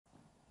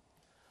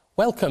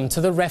Welcome to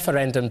the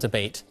referendum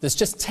debate. There's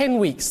just 10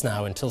 weeks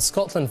now until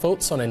Scotland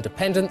votes on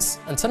independence,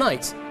 and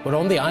tonight we're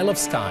on the Isle of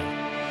Skye.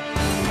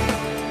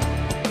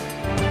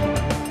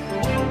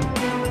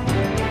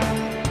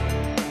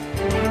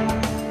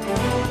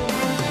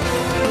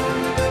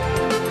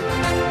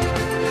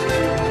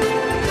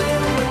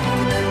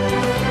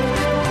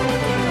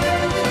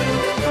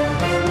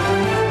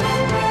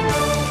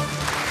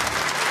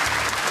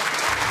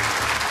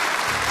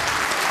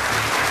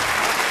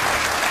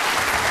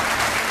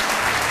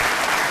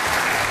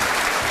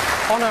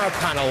 On our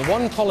panel,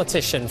 one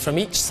politician from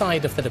each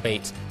side of the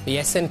debate, the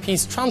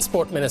SNP's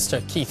Transport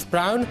Minister Keith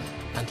Brown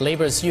and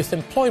Labour's Youth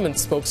Employment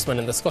Spokesman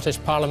in the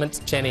Scottish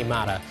Parliament, Jenny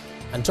Marra.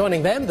 And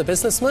joining them, the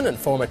businessman and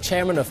former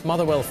chairman of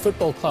Motherwell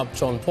Football Club,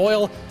 John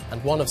Boyle,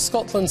 and one of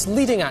Scotland's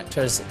leading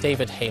actors,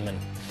 David Hayman.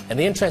 In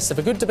the interest of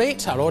a good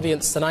debate, our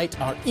audience tonight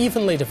are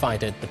evenly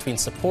divided between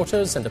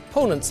supporters and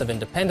opponents of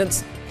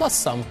independence, plus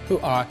some who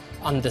are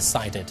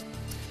undecided.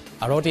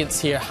 Our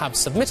audience here have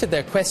submitted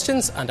their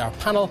questions and our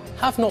panel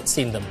have not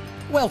seen them.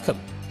 Welcome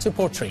to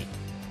Portree.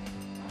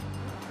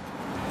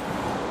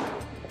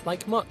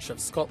 Like much of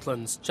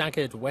Scotland's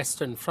jagged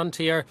western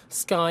frontier,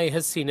 Skye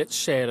has seen its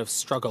share of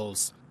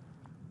struggles.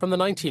 From the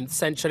 19th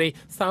century,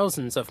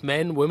 thousands of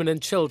men, women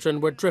and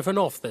children were driven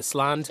off this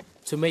land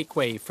to make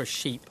way for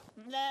sheep.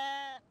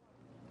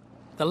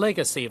 The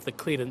legacy of the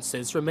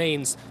clearances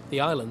remains.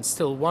 The island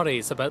still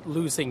worries about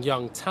losing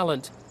young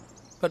talent.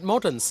 But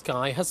modern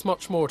Skye has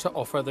much more to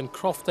offer than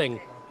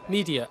crofting.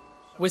 Media,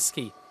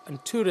 whisky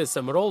and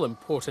tourism are all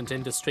important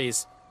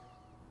industries.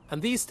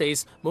 And these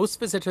days, most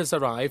visitors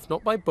arrive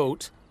not by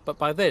boat, but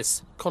by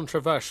this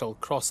controversial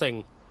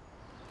crossing.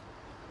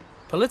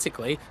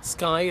 Politically,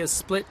 Skye is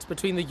split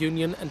between the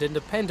Union and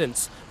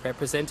independents,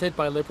 represented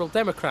by Liberal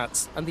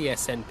Democrats and the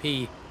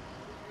SNP.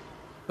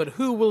 But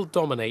who will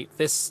dominate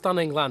this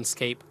stunning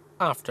landscape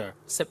after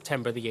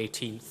September the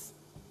 18th?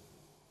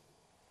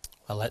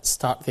 Well, let's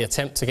start the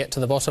attempt to get to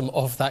the bottom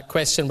of that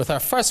question with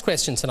our first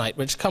question tonight,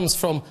 which comes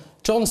from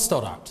John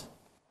Stoddart.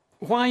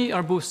 Why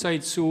are both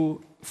sides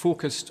so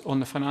focused on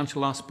the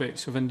financial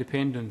aspects of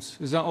independence?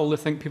 Is that all they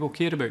think people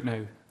care about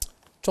now?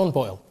 John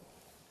Boyle.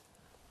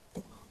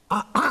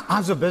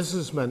 As a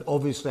businessman,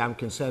 obviously I'm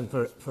concerned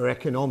for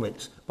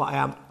economics, but I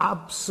am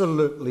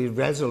absolutely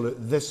resolute.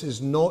 This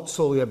is not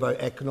solely about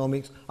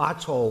economics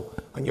at all,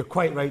 and you're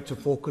quite right to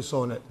focus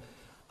on it.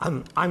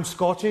 I'm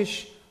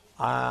Scottish.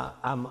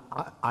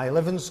 I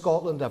live in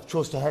Scotland. I've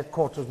chose to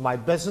headquarters my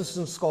business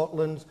in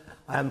Scotland.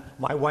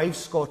 My wife's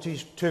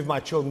Scottish. Two of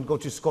my children go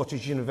to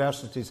Scottish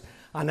universities.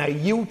 And I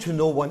yield to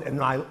no one in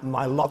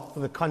my love for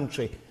the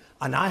country.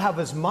 And I have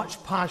as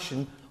much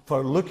passion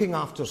for looking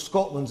after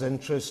Scotland's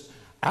interests.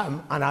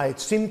 And I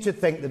seem to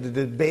think that the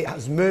debate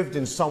has moved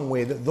in some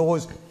way, that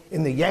those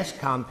in the Yes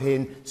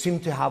campaign seem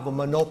to have a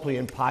monopoly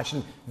in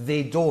passion.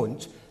 They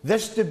don't.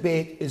 This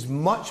debate is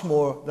much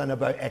more than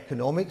about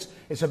economics.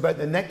 It's about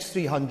the next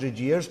 300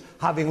 years,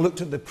 having looked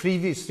at the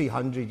previous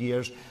 300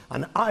 years.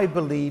 And I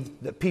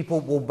believe that people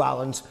will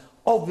balance,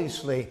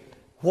 obviously,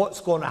 what's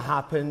going to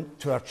happen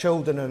to our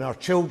children and our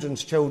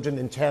children's children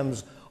in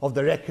terms of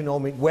their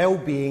economic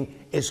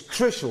well-being is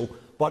crucial,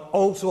 but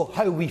also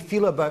how we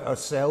feel about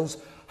ourselves,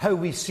 how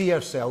we see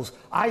ourselves.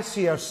 I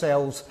see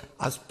ourselves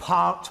as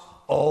part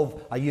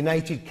of a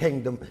United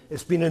Kingdom.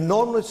 It's been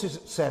enormously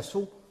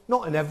successful.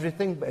 Not in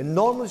everything, but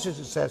enormously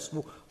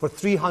successful for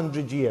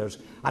 300 years.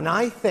 And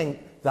I think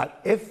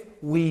that if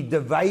we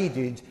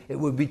divided, it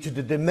would be to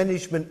the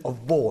diminishment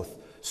of both.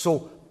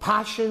 So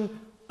passion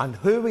and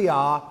who we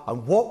are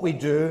and what we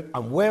do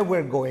and where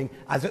we're going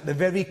is at the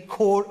very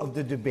core of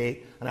the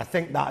debate. And I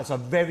think that is a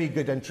very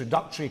good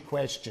introductory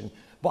question.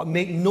 But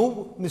make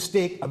no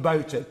mistake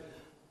about it,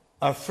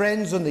 our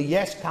friends on the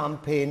Yes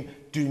campaign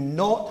do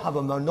not have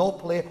a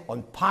monopoly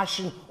on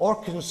passion or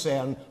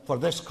concern for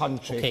this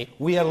country. Okay.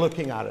 We are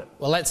looking at it.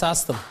 Well, let's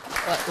ask them.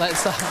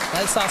 Let's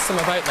ask them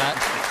about that.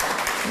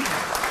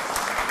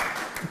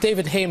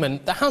 David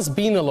Hayman, there has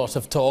been a lot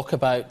of talk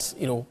about,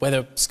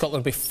 whether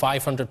Scotland will be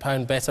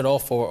 £500 better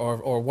off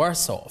or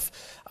worse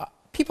off.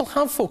 People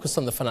have focused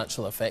on the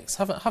financial effects,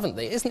 haven't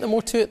they? Isn't there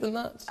more to it than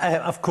that?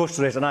 Of course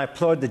there is, and I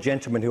applaud the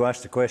gentleman who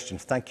asked the question.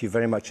 Thank you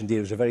very much indeed.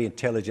 It was a very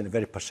intelligent and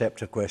very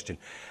perceptive question.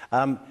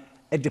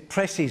 It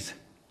depresses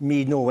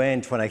me no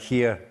end when I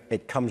hear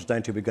it comes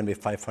down to we're going to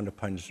be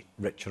 £500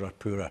 richer or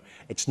poorer.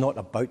 It's not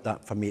about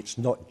that for me. It's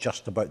not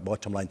just about the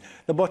bottom line.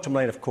 The bottom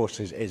line, of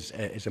course,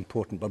 is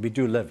important, but we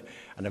do live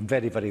in a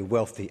very, very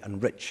wealthy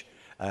and rich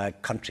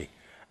country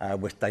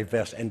with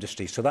diverse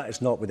industries, so that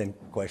is not within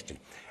question.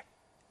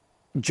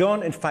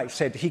 John, in fact,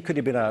 said he could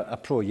have been a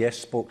pro-Yes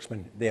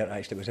spokesman there,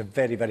 actually. It was a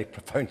very, very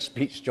profound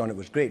speech, John. It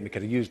was great. We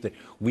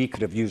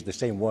could have used the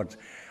same words.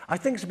 I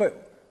think it's about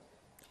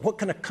what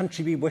kind of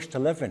country we wish to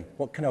live in,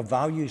 what kind of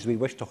values we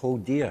wish to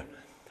hold dear.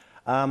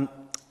 And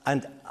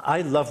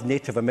I love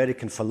Native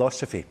American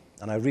philosophy,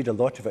 and I read a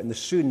lot of it. And the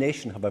Sioux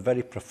Nation have a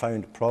very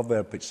profound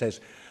proverb which says,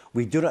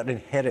 "We do not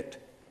inherit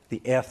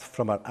the earth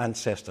from our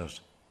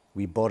ancestors,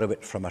 we borrow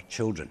it from our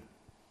children."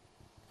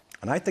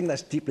 And I think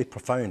that's deeply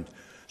profound.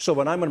 So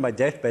when I'm on my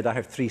deathbed, I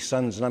have 3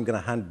 sons, and I'm going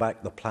to hand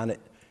back the planet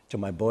to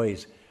my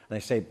boys. And I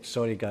say,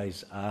 sorry,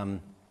 guys,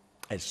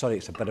 sorry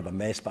it's a bit of a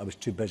mess, but I was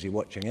too busy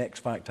watching X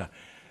Factor.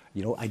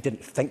 You know, I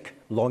didn't think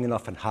long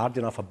enough and hard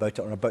enough about it,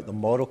 or about the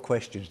moral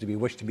questions. Do we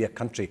wish to be a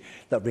country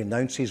that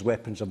renounces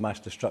weapons of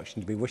mass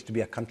destruction? Do we wish to be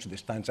a country that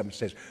stands up and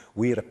says,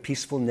 we are a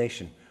peaceful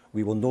nation.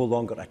 We will no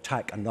longer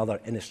attack another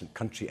innocent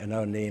country in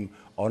our name,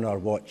 on our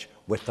watch,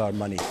 with our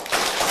money.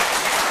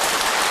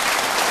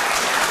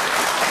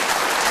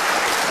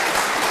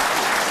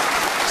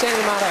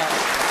 Jenny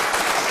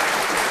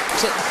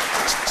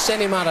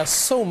Marra,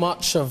 so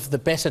much of the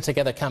Better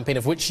Together campaign,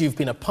 of which you've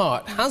been a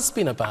part, has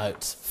been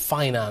about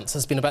finance,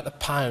 has been about the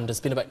pound, has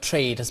been about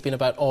trade, has been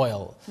about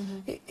oil.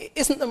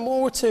 Isn't there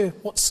more to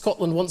what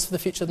Scotland wants for the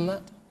future than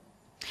that?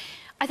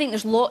 I think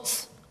there's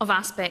lots of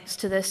aspects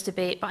to this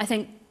debate, but I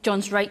think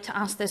John's right to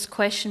ask this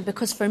question,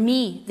 because for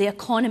me, the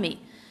economy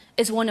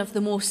is one of the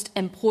most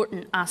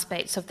important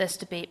aspects of this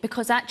debate,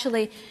 because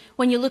actually,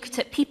 when you look at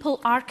it,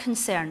 people are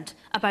concerned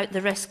about the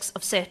risks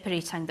of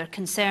separating. They're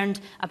concerned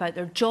about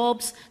their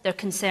jobs, they're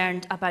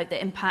concerned about the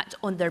impact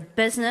on their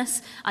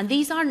business, and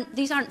these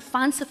aren't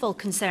fanciful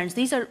concerns.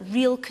 These are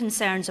real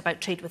concerns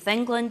about trade with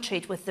England,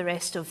 trade with the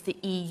rest of the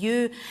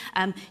EU.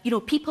 You know,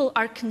 people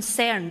are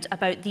concerned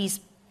about these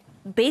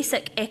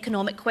basic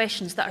economic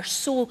questions that are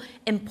so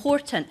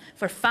important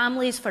for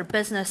families, for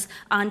business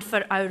and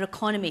for our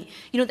economy.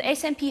 You know, the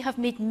SNP have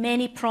made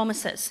many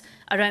promises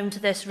around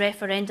this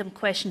referendum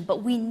question,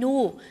 but we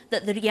know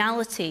that the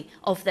reality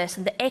of this,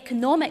 and the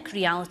economic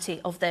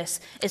reality of this,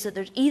 is that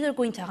there's either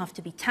going to have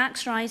to be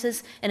tax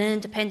rises in an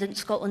independent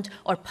Scotland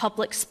or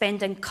public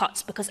spending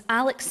cuts, because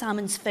Alex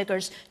Salmond's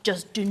figures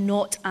just do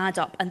not add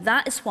up, and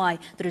that is why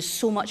there is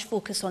so much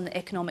focus on the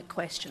economic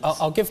questions.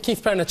 I'll give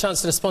Keith Brown a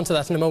chance to respond to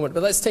that in a moment,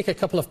 but let's take a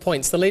couple of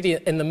points. The lady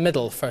in the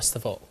middle, first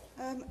of all.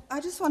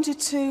 I just wanted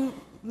to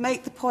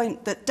make the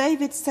point that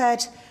David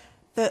said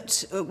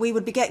that we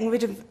would be getting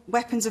rid of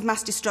weapons of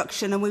mass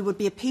destruction and we would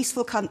be a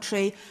peaceful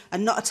country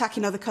and not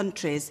attacking other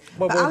countries.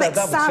 Well, but that Alex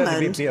would Salmond,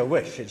 certainly be a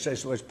wish.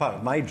 It's part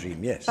of my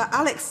dream, yes. But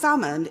Alex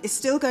Salmond is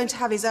still going to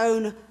have his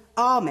own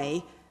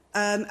army,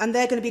 and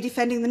they're going to be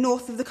defending the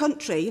north of the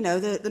country, you know,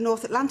 the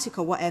North Atlantic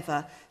or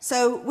whatever.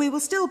 So we will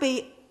still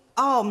be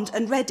armed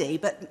and ready,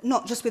 but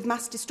not just with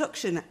mass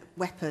destruction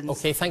weapons.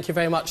 OK, thank you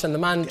very much. And the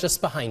man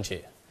just behind you.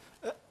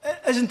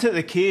 Isn't it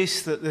the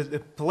case that the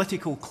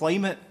political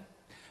climate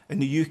in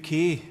the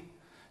UK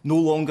no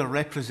longer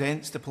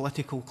represents the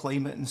political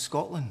climate in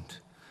Scotland?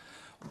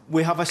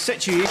 We have a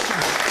situation...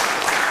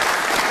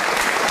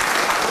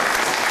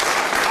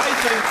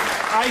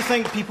 I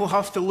think people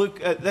have to look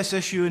at this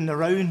issue in the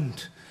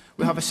round.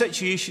 We have a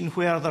situation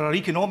where there are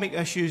economic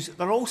issues,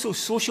 there are also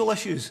social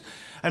issues.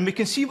 And we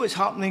can see what's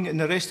happening in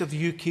the rest of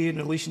the UK in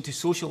relation to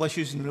social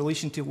issues, in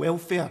relation to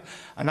welfare.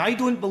 And I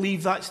don't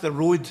believe that's the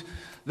road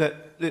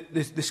that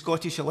the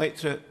Scottish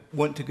electorate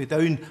want to go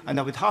down. And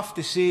I would have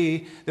to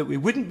say that we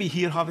wouldn't be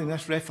here having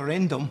this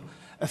referendum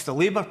if the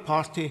Labour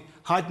Party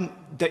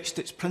hadn't ditched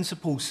its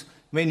principles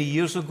many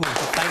years ago.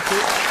 Thank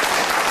you.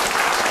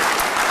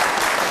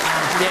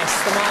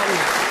 Yes, the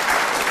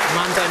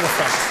man down the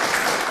front.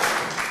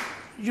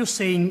 You're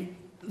saying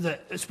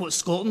that it's what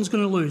Scotland's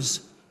going to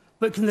lose.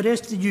 But can the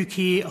rest of the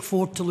UK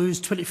afford to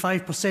lose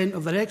 25%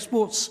 of their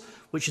exports,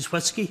 which is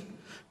whisky?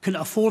 Can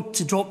it afford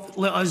to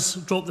let us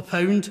drop the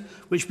pound,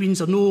 which means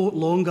they're no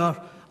longer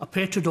a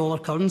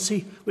petrodollar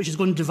currency, which is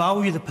going to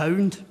devalue the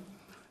pound?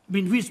 I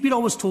mean, we're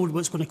always told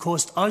what's going to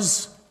cost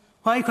us.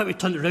 Why can't we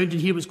turn it around and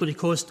hear what's going to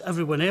cost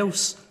everyone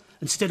else,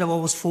 instead of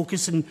always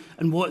focusing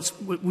on what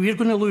we're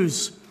going to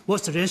lose?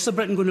 What's the rest of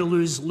Britain going to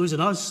lose, losing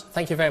us?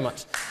 Thank you very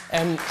much.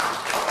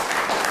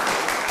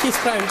 Keith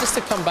Brown, just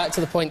to come back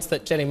to the points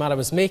that Jenny Marra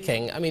was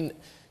making, I mean,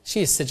 she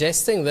is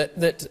suggesting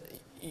that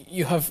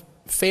you have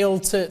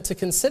failed to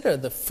consider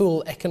the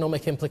full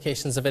economic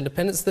implications of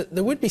independence, that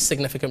there would be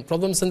significant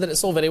problems, and that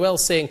it's all very well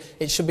saying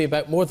it should be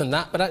about more than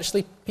that, but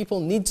actually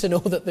people need to know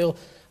that they'll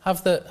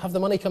have the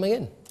money coming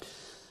in.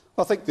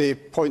 Well, I think the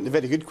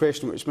very good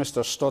question which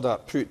Mr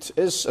Stoddart put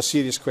is a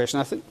serious question.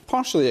 I think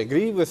partially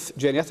agree with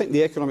Jenny. I think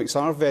the economics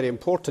are very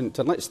important,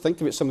 and let's think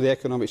about some of the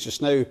economics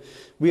just now.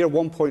 We are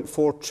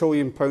 £1.4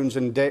 trillion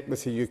in debt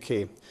with the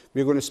UK.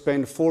 We're going to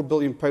spend £4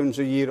 billion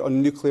a year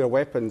on nuclear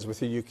weapons with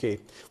the UK.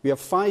 We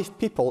have 5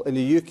 people in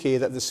the UK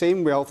that have the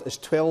same wealth as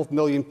 12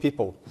 million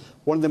people.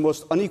 One of the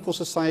most unequal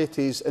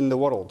societies in the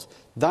world.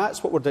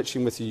 That's what we're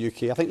ditching with the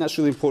UK. I think that's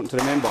really important to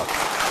remember.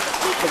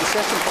 But the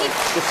second point I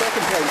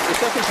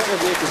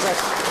make is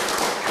this.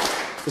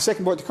 The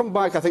second point, to come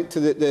back, I think, to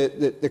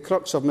the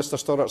crux of Mr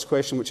Stoddart's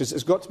question, which is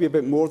it's got to be a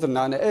bit more than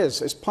that, and it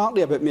is. It's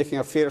partly about making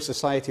a fairer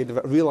society, and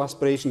a real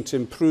aspiration to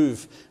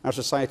improve our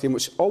society, and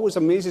which always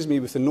amazes me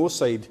with the no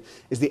side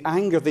is the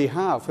anger they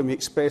have when we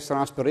express their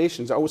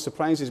aspirations. It always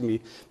surprises me.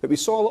 But we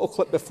saw a little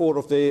clip before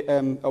of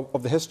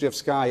the history of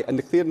Skye and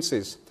the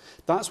clearances.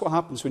 That's what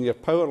happens when you're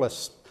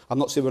powerless. I'm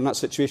not saying we're in that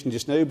situation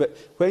just now, but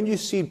when you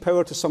cede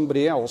power to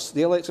somebody else,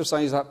 they'll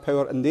exercise that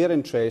power in their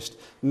interest,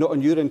 not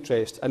in your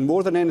interest. And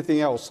more than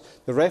anything else,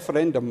 the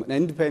referendum and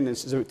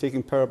independence is about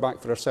taking power back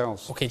for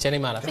ourselves. OK, Jenny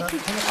Marra. Jenny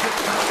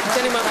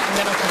Marra, and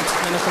then I'll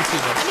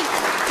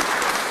continue.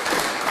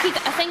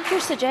 I think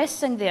you're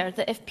suggesting there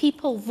that if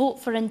people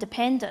vote for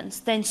independence,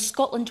 then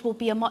Scotland will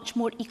be a much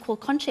more equal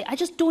country. I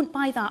just don't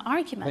buy that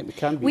argument. I think we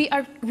can be.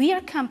 We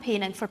are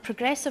campaigning for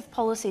progressive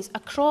policies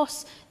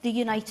across the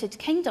United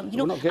Kingdom.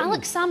 You know,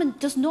 Alex Salmond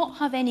does not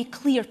have any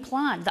clear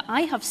plan that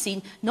I have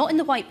seen, not in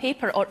the White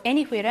Paper or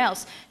anywhere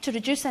else, to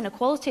reduce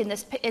inequality in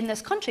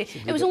this country.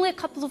 It was only a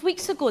couple of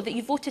weeks ago that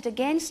you voted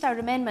against our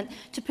amendment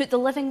to put the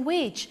living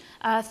wage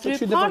through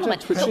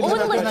Parliament.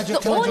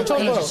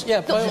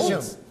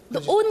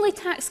 The only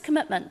tax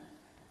commitment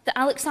that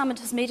Alex Salmond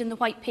has made in the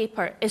White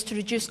Paper is to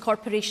reduce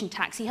corporation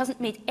tax. He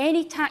hasn't made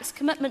any tax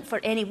commitment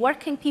for any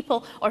working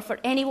people or for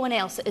anyone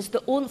else. It is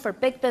the only, for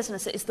big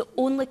business, it is the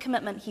only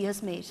commitment he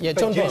has made. Yeah,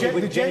 John Boyle,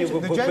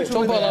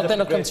 then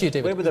I'll come to you,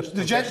 David.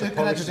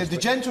 The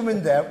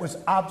gentleman there was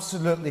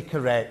absolutely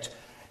correct.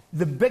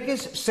 The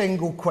biggest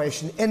single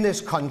question in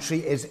this country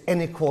is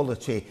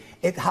inequality.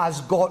 It has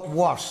got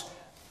worse.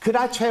 Could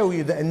I tell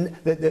you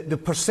that the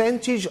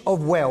percentage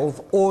of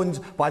wealth owned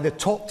by the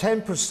top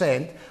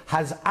 10%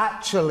 has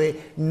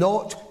actually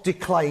not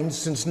declined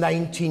since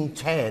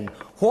 1910?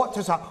 What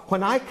has happened?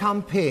 When I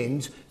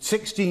campaigned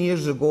 16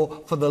 years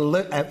ago for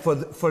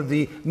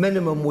the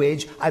minimum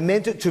wage, I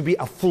meant it to be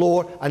a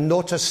floor and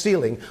not a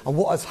ceiling. And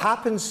what has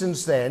happened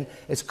since then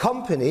is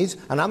companies,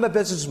 and I'm a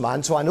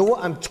businessman, so I know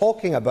what I'm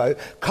talking about,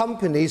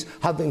 companies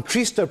have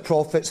increased their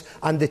profits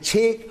and the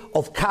take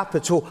of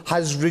capital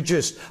has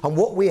reduced. And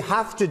what we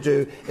have to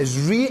do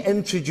is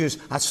reintroduce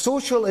a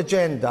social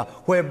agenda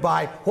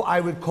whereby what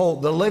I would call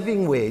the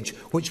living wage,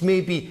 which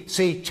may be,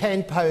 say,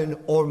 £10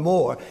 or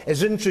more,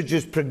 is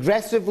introduced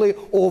progressively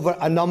over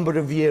a number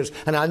of years.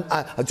 And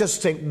I'll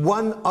just take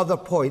one other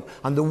point,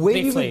 and the way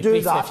you would do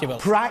that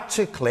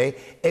practically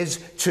is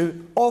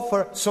to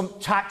offer some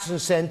tax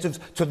incentives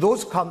to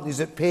those companies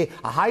that pay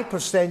a high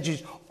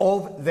percentage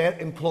of their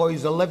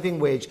employees a living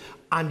wage,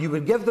 and you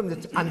would give them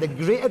and the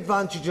great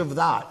advantage of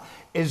that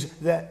is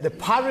that the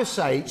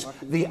parasites,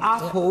 the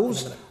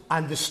Apples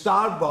and the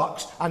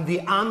Starbucks and the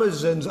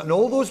Amazons and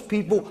all those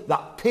people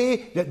that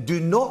do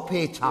not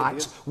pay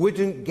tax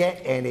wouldn't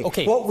get any.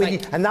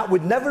 And that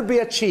would never be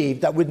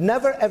achieved. That would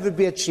never ever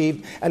be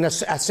achieved in a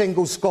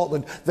single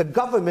Scotland. The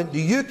government,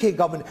 the UK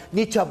government,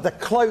 need to have the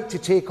clout to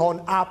take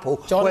on Apple,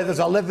 where there's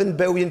 £11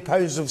 billion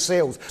of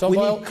sales. We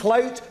need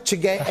clout to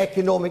get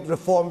economic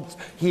reforms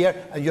here.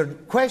 And your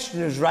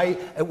question is right.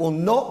 It will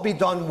not be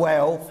done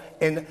well.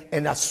 In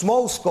a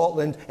small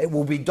Scotland, it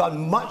will be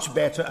done much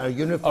better in a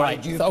unified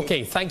UK.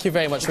 OK, thank you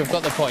very much. We've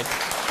got the point.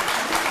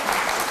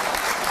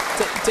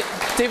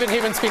 David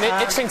Hayman's been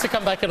itching to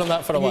come back in on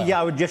that for a while.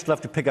 Yeah, I would just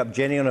love to pick up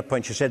Jenny on a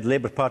point. She said the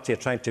Labour Party are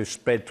trying to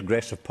spread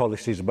progressive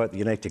policies about the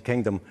United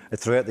Kingdom,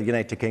 throughout the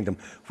United Kingdom.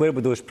 Where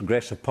were those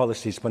progressive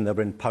policies when they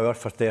were in power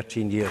for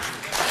 13 years?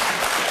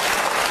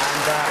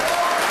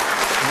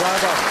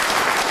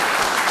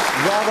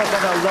 Rather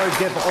than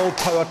give all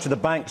power to the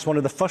banks, one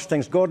of the first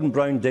things Gordon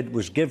Brown did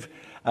was give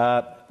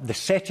the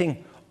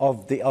setting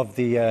of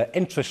the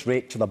interest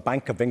rate to the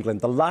Bank of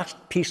England. The last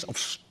piece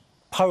of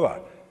power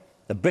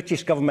the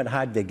British government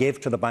had, they gave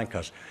to the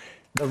bankers.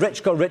 The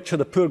rich got richer,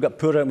 the poor got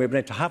poorer, and we went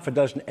into half a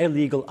dozen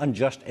illegal,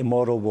 unjust,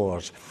 immoral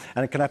wars.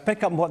 And can I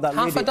pick up on what that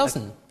lady... Half a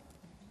dozen?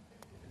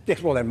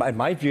 Yes, well, in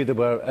my view, they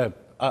were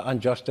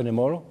unjust and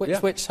immoral.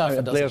 Which half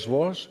a dozen? Blair's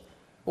wars.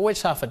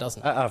 Which half a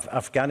dozen?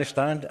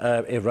 Afghanistan,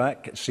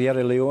 Iraq,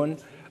 Sierra Leone.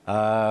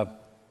 I'm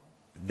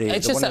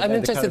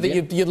interested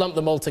that you lump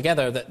them all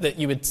together, that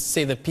you would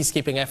say the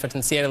peacekeeping effort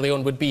in Sierra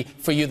Leone would be,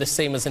 for you, the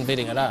same as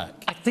invading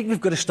Iraq. I think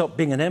we've got to stop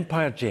being an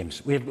empire,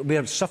 James. We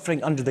are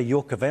suffering under the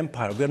yoke of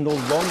empire. We are no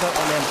longer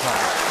an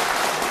empire.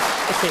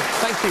 OK,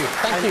 thank you.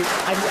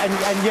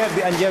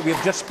 And yet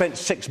we've just spent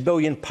 £6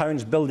 billion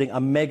building a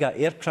mega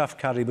aircraft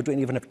carrier we don't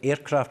even have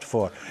aircraft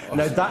for.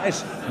 Now,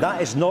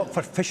 that is not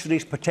for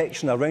fisheries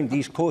protection around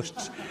these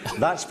coasts.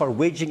 That's for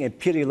waging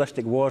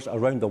imperialistic wars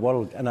around the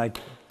world. And I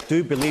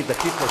do believe the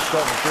people of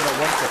Scotland do not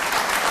want it.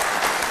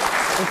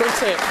 I'm going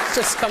to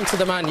just come to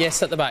the man,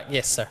 yes, at the back.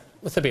 Yes, sir,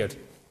 with the beard.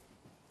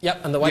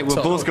 Yep, and the white top.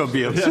 We've both got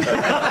beards.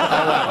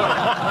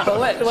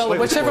 Well,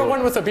 whichever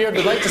one with a beard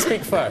would like to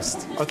speak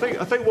first. I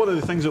think one of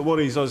the things that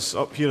worries us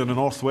up here in the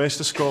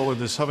northwest of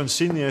Scotland is, having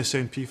seen the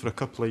SNP for a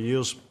couple of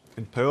years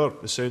in power,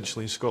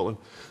 essentially, in Scotland,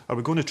 are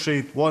we going to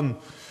trade one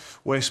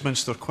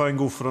Westminster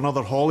Quango for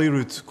another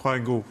Holyrood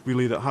Quango,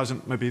 really, that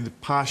hasn't maybe the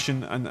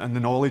passion and the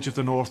knowledge of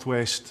the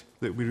northwest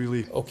that we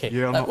really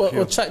yearn up here?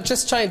 We'll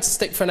just try and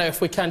stick for now,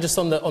 if we can, just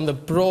on the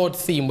broad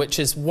theme, which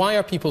is, why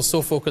are people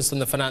so focused on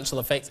the financial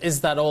effects?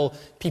 Is that all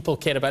people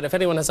care about? If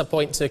anyone has a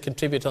point to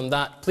contribute on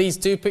that, please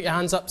do put your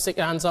hands up, stick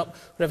your hands up,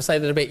 whatever side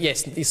of the debate.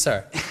 Yes,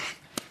 sir.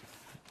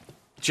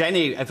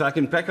 Jenny, if I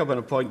can pick up on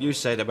a point you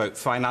said about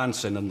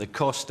financing and the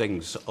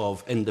costings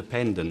of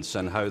independence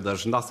and how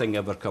there's nothing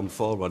ever come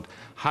forward,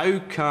 how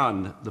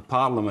can the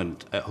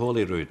Parliament at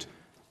Holyrood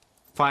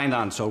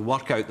finance or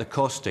work out the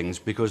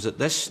costings, because at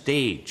this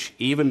stage,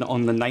 even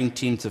on the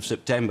 19th of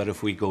September,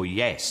 if we go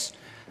yes,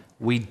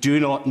 we do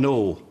not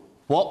know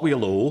what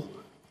we'll owe,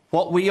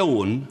 what we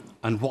own,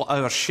 and what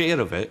our share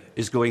of it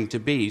is going to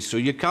be. So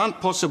you can't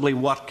possibly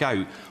work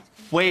out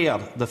where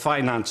the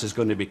finance is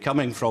going to be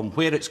coming from,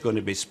 where it's going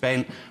to be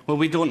spent, when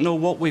we don't know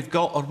what we've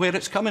got or where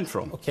it's coming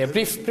from. OK, a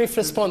brief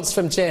response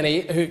from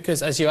Jenny,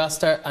 because as you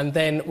asked her, and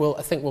then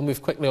I think we'll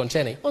move quickly on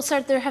Jenny. Well,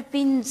 sir, there have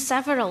been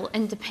several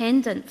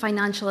independent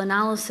financial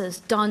analyses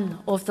done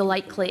of the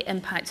likely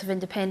impacts of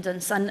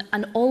independence,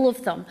 and all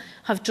of them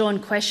have drawn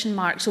question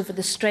marks over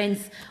the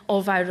strength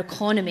of our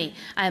economy.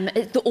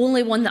 The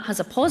only one that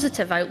has a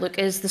positive outlook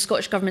is the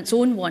Scottish Government's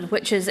own one,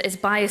 which is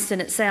biased in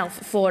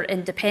itself for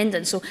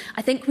independence. So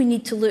I think we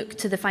need to look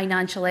to the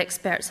financial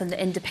experts and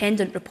the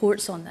independent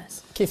reports on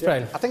this. Keith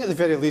Brown. I think at the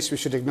very least we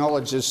should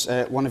acknowledge, as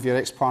one of your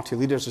ex-party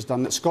leaders has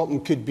done, that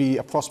Scotland could be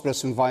a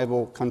prosperous and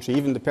viable country.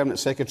 Even the Permanent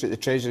Secretary at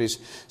the Treasury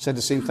said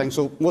the same thing.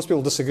 So most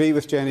people disagree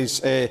with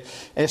Jenny's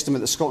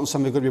estimate that Scotland's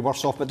somehow going to be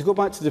worse off. But to go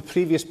back to the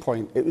previous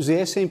point, it was the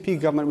SNP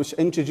government which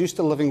introduced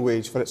a living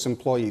wage for its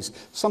employees,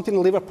 something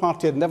the Labour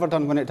Party had never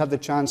done when it had the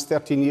chance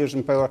 13 years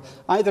in power,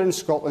 either in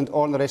Scotland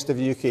or in the rest of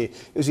the UK.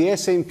 It was the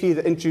SNP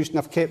that introduced and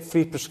have kept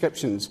free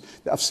prescriptions,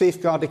 that have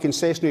safeguarded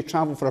concessionary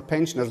travel for our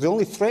pensioners. The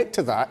only threat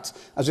to that,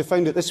 as we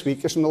found out this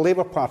week, is from the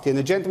Labour Party. And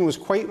the gentleman was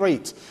quite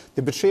right.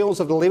 The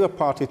betrayals of the Labour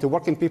Party to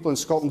working people in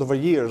Scotland over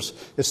years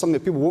is something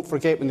that people won't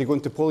forget when they go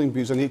into polling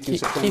booths on 18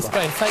 September. Keith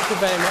Brown, thank you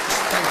very much.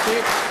 Thank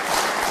you.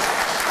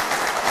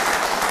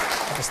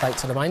 I'd just like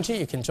to remind you,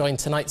 you can join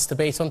tonight's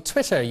debate on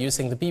Twitter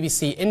using the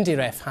BBC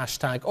IndieRef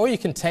hashtag, or you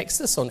can text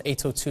us on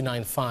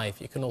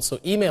 80295. You can also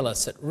email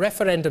us at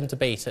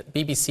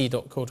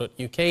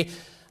referendumdebate@bbc.co.uk.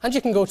 And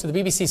you can go to the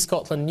BBC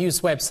Scotland News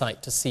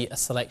website to see a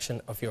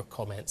selection of your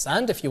comments.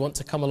 And if you want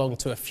to come along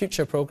to a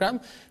future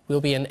programme,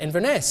 we'll be in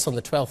Inverness on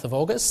the 12th of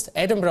August,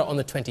 Edinburgh on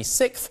the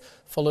 26th,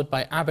 followed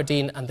by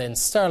Aberdeen and then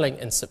Stirling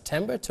in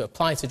September. To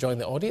apply to join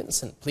the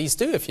audience, and please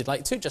do if you'd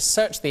like to, just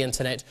search the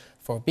internet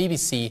for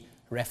BBC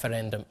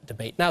Referendum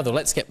Debate. Now though,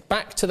 let's get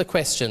back to the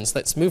questions.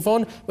 Let's move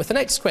on with the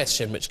next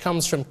question, which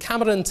comes from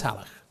Cameron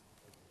Tallach.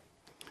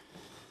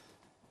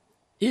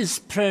 Is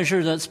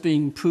pressure that's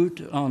being put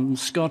on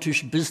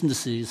Scottish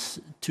businesses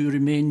to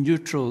remain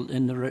neutral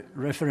in the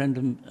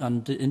referendum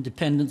and the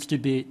independence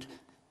debate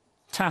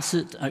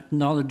tacit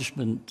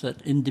acknowledgement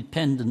that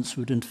independence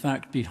would in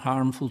fact be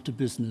harmful to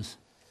business?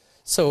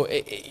 So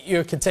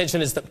your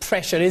contention is that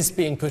pressure is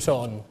being put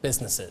on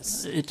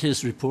businesses? It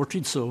is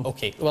reported so.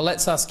 OK, well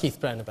let's ask Keith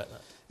Brown about that.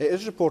 It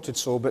is reported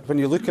so, but when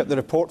you look at the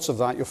reports of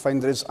that, you'll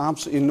find there is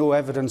absolutely no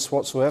evidence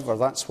whatsoever.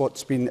 That's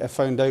what's been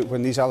found out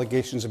when these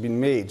allegations have been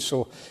made.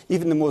 So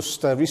even the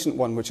most recent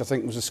one, which I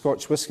think was the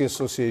Scotch Whisky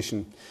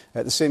Association,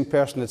 the same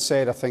person had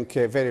said, I think,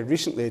 very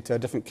recently to a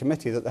different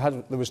committee that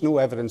there was no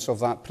evidence of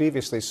that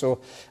previously. So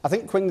I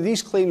think when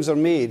these claims are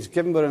made,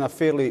 given we're in a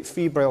fairly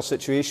febrile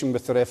situation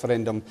with the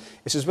referendum,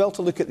 it's as well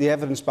to look at the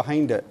evidence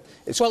behind it.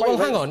 Well,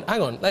 hang on.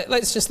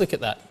 Let's just look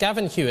at that.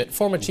 Gavin Hewitt,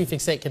 former Chief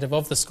Executive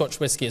of the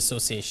Scotch Whisky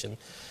Association,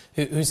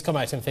 who's come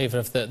out in favour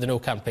of the No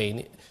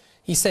campaign,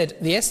 he said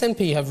the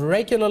SNP have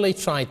regularly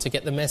tried to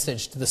get the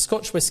message to the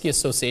Scotch Whisky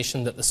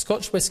Association that the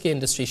Scotch whisky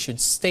industry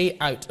should stay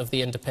out of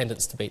the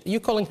independence debate. Are you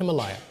calling him a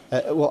liar?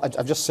 Well,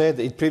 I've just said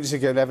that he'd previously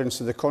given evidence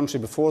to the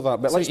contrary before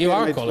that. But so you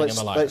are calling him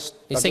a liar?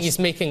 You're saying he's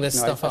making this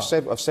stuff up?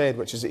 I've said,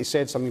 which is that he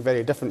said something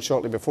very different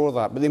shortly before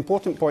that. But the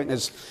important point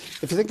is,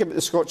 if you think about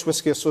the Scotch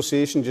Whisky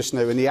Association just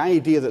now and the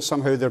idea that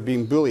somehow they're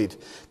being bullied,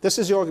 this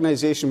is the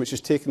organisation which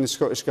has taken the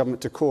Scottish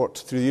Government to court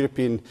through the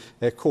European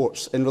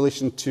courts in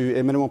relation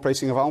to minimum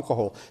pricing of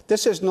alcohol.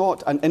 This is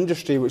not an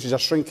industry which is a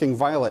shrinking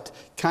violet,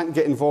 can't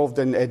get involved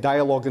in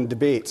dialogue and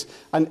debate.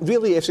 And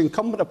really, it's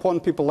incumbent upon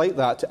people like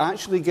that to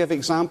actually give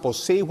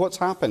examples, say what's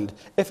happened,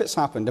 if it's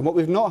happened. And what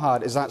we've not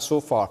had is that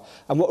so far.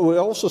 And what we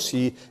also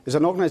see is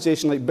an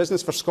organisation like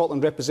Business for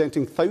Scotland,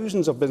 representing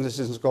thousands of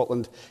businesses in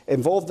Scotland,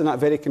 involved in that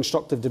very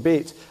constructive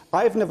debate.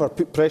 I've never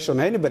put pressure on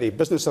anybody,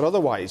 business or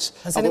otherwise.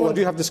 Although I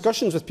do have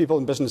discussions with people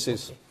in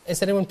businesses.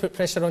 Has anyone put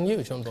pressure on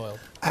you, John Boyle?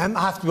 I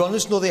have to be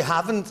honest, no, they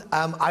haven't.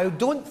 I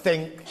don't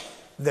think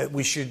that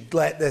we should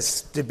let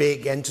this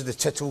debate get into the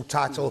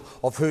tittle-tattle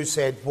of who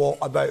said what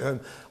about whom.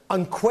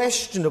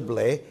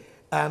 Unquestionably,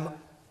 and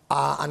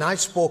I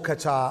spoke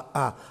at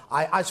quite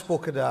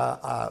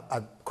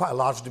a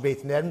large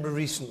debate in Edinburgh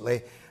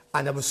recently,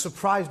 and I was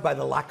surprised by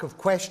the lack of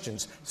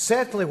questions.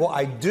 Certainly what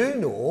I do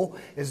know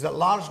is that a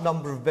large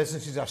number of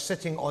businesses are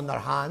sitting on their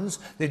hands.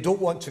 They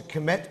don't want to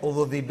commit,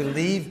 although they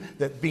believe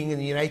that being in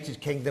the United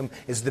Kingdom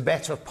is the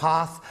better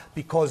path,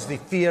 because they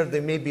fear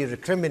there may be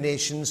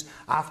recriminations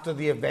after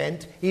the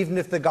event, even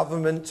if the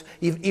government,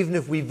 even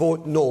if we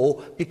vote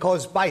no,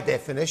 because by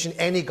definition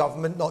any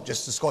government, not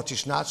just the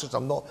Scottish Nationals,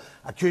 I'm not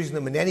accusing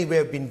them in any way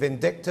of being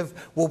vindictive,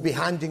 will be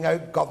handing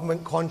out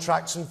government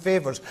contracts and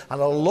favours. And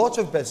a lot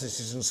of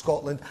businesses in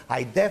Scotland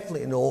I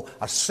definitely know,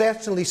 are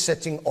certainly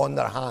sitting on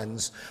their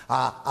hands.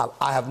 I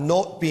have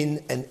not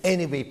been in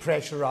any way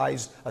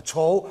pressurised at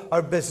all.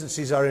 Our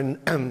businesses are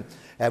in...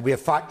 we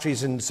have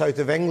factories in the south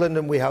of England,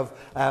 and we have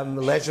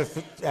leisure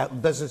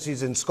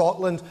businesses in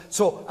Scotland.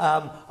 So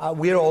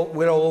we're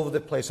all over the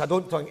place. I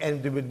don't think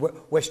anybody would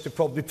wish to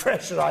probably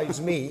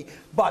pressurise me,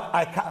 but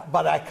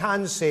I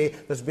can say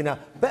there's been a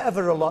bit of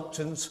a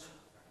reluctance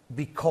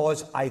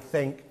because I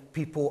think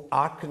people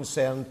are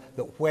concerned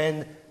that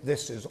when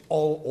this is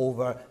all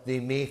over, they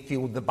may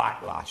feel the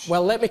backlash.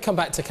 Well, let me come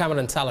back to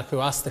Cameron Tallock,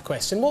 who asked the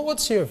question.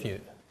 What's your view?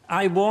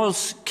 I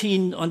was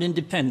keen on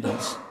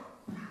independence.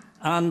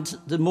 And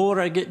the more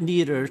I get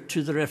nearer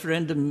to the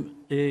referendum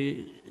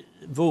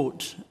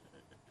vote,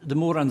 the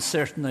more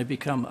uncertain I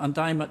become. And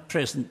I'm at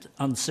present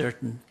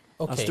uncertain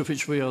as to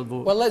which way I'll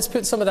vote. Well, let's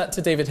put some of that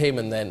to David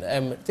Hayman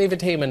then.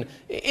 David Hayman,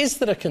 is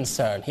there a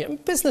concern here?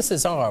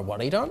 Businesses are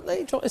worried, aren't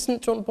they?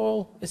 Isn't John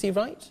Boyle, is he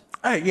right?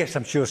 Yes,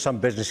 I'm sure some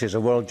businesses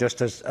are worried,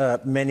 just as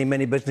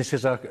many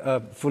businesses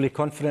are fully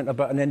confident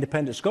about an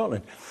independent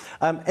Scotland.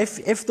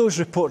 If those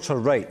reports are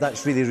right,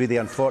 that's really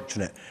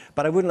unfortunate.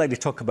 But I wouldn't like to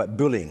talk about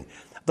bullying.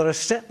 There is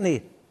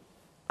certainly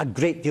a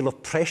great deal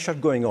of pressure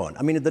going on.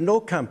 I mean, in the No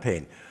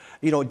campaign,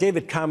 you know,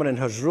 David Cameron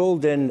has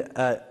rolled in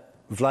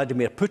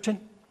Vladimir Putin,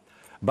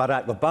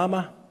 Barack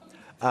Obama,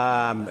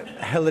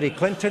 Hillary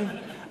Clinton,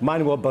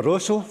 Manuel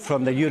Barroso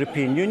from the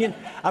European Union.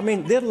 I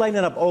mean, they're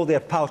lining up all their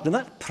pals. And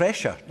that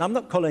pressure, now, I'm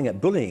not calling it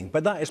bullying,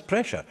 but that is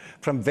pressure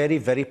from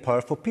very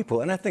powerful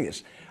people. And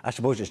I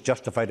suppose it's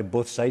justified on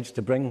both sides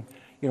to bring,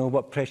 you know,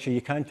 what pressure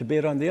you can to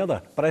bear on the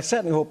other. But I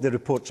certainly hope the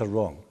reports are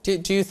wrong.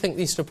 Do you think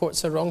these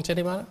reports are wrong,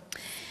 Jenny Marra?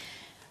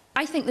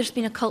 I think there's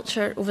been a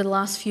culture over the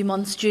last few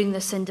months during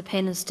this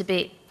independence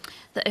debate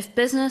that if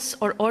business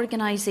or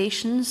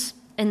organisations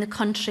in the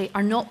country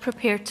are not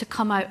prepared to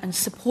come out and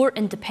support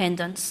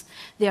independence,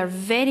 they are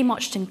very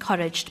much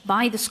encouraged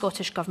by the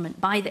Scottish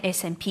Government, by the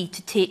SNP,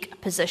 to take a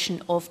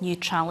position of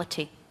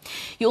neutrality.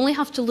 You only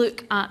have to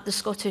look at the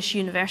Scottish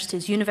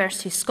universities.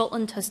 University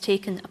Scotland has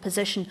taken a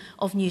position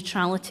of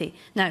neutrality.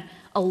 Now,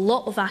 a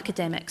lot of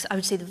academics, I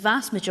would say the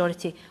vast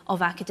majority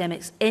of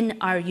academics in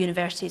our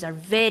universities are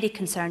very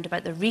concerned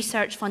about the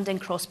research funding,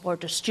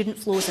 cross-border student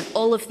flows and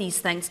all of these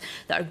things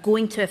that are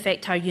going to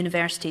affect our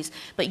universities.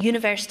 But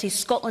University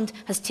Scotland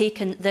has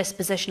taken this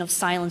position of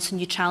silence and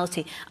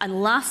neutrality.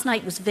 And last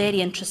night was very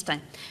interesting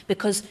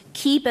because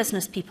key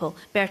business people,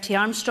 Bertie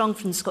Armstrong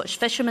from the Scottish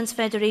Fishermen's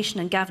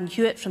Federation and Gavin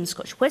Hewitt from the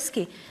Scottish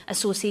Whisky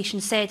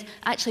Association said,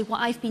 actually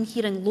what I've been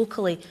hearing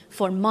locally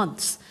for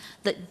months,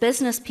 that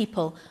business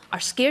people are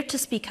scared to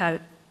speak out,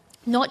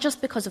 not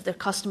just because of their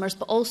customers,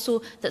 but also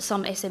that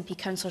some SNP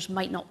councillors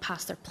might not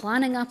pass their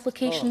planning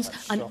applications.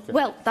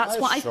 That's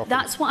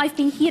what I've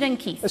been hearing,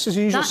 Keith. This is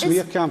a usual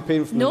smear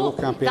campaign from the No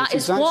campaign. That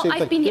is what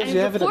I've been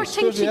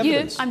reporting to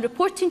you. I'm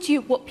reporting to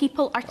you what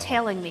people are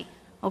telling me.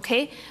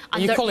 Okay? Are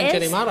you calling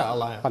Jenny Marra a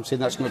liar? I'm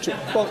saying that's not true.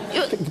 Well,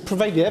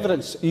 provide the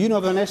evidence. You know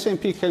of an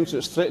SNP council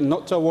that's threatened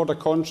not to award a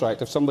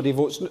contract if somebody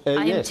votes yes.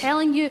 I am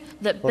telling you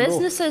that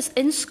businesses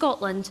in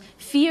Scotland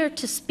fear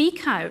to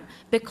speak out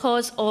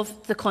because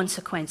of the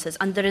consequences.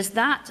 And there is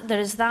that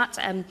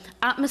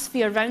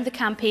atmosphere around the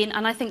campaign,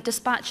 and I think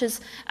dispatches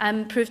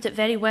proved it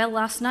very well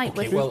last night.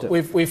 Okay, well,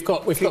 we've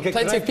got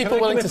plenty of people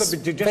willing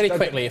to very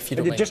quickly, if you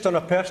don't mind. Just on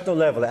a personal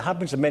level, it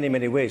happens in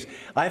many ways.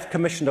 I've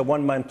commissioned a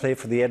one-man play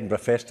for the Edinburgh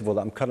Festival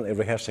that I'm currently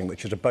rehearsing,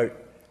 which is about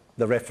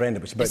the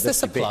referendum. It's about is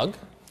this a plug?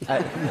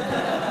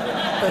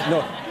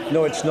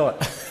 No, it's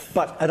not.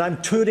 And I'm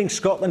touring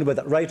Scotland with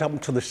it right up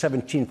until the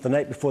 17th, the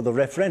night before the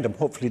referendum,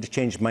 hopefully to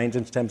change minds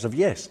in terms of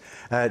yes,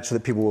 so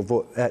that people will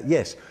vote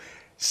yes.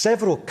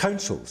 Several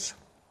councils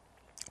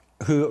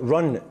who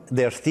run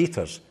their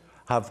theatres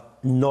have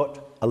not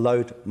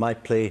allowed my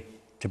play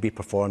to be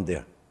performed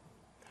there.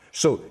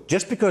 So,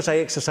 just because I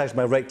exercise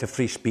my right to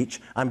free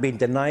speech, I'm being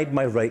denied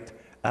my right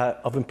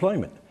of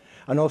employment.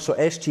 And also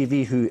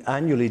STV, who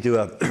annually do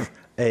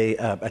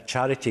a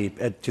charity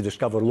to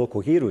discover local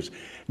heroes.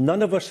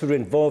 None of us who are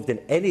involved in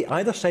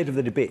either side of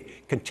the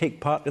debate can take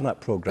part in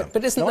that programme.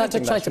 But isn't that to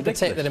try to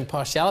protect their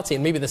impartiality,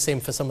 and maybe the same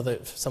for some of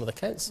the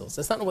councils?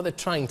 Is that not what they're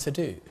trying to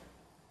do?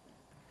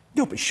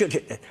 No, but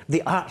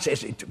the arts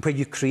is where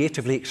you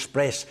creatively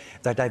express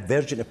the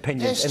divergent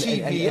opinions in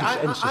society.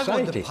 I'm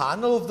on the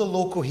panel of the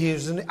local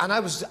heroes, and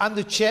I'm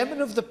the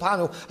chairman of the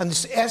panel, and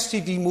the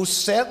STV most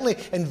certainly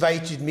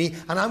invited me,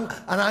 and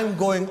I'm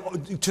going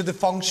to the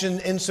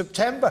function in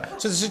September.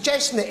 So the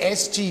suggestion that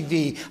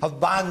STV have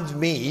banned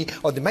me,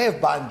 or they may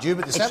have banned you,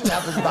 but they certainly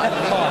haven't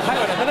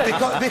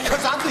banned me,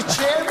 because I'm the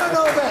chairman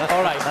of it.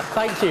 All right,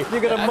 thank you.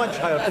 You've got a much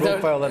higher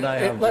profile than I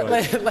have.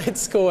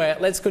 Let's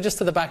go just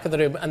to the back of the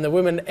room, and the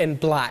woman in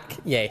black,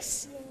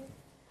 yes.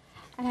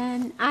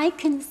 I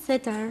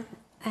consider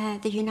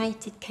the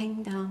United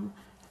Kingdom,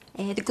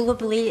 the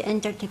globally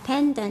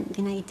interdependent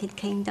United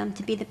Kingdom,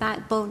 to be the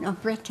backbone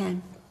of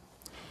Britain.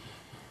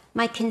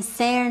 My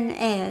concern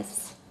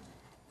is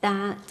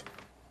that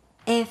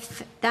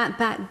if that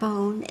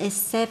backbone is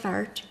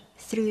severed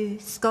through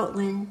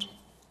Scotland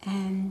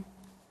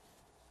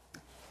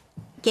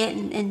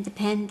getting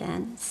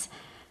independence,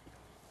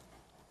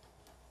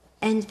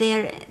 and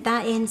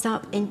that ends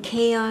up in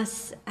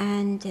chaos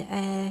and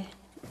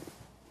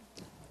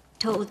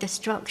total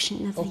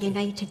destruction of the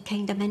United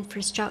Kingdom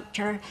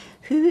infrastructure.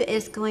 Who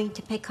is going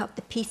to pick up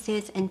the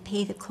pieces and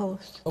pay the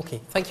cost? OK,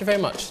 thank you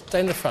very much.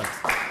 Down the front.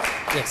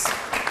 Yes.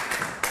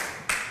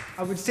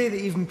 I would say that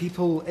even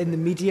people in the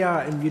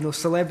media and, you know,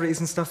 celebrities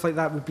and stuff like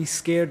that would be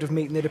scared of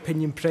making their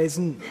opinion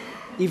present.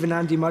 Even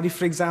Andy Murray,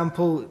 for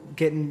example,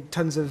 getting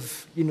tons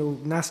of, you know,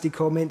 nasty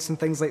comments and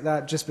things like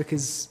that just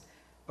because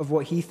of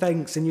what he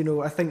thinks. And, you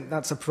know, I think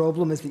that's a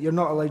problem, is that you're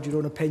not allowed your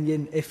own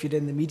opinion if you're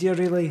in the media,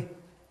 really.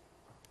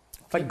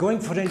 But going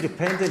for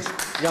independence,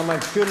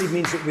 Yaman, surely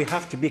means that we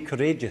have to be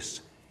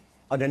courageous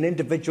on an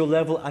individual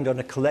level and on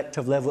a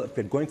collective level. If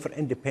we're going for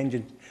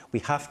independence, we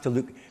have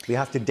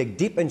to dig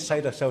deep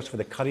inside ourselves for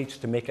the courage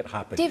to make it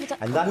happen. David,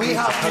 and that we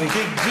have to dig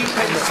deep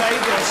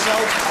inside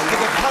ourselves for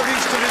the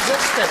courage to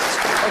resist it.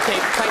 OK,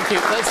 thank you.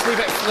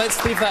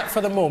 Let's leave that for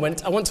the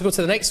moment. I want to go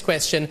to the next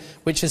question,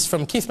 which is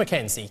from Keith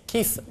Mackenzie.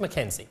 Keith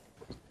Mackenzie.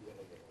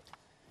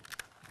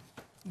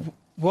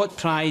 What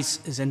prize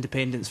is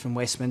independence from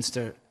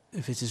Westminster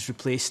if it is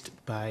replaced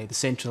by the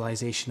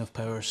centralisation of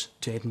powers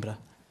to Edinburgh?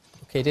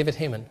 OK, David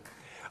Hayman.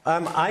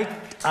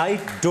 I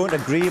don't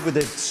agree with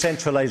the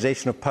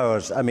centralisation of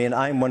powers. I mean,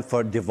 I'm one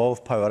for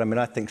devolved power. I mean,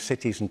 I think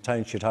cities and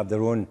towns should have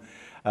their own,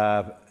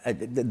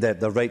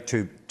 the right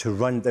to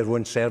run their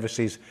own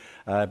services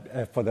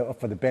for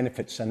the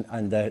benefits and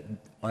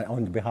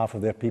on behalf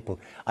of their people.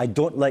 I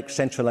don't like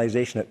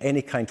centralisation of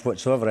any kind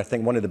whatsoever. I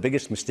think one of the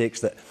biggest mistakes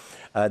that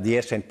the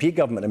SNP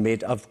government have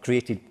made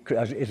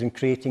is in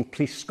creating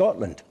Police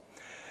Scotland.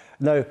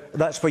 Now,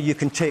 that's where you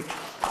can take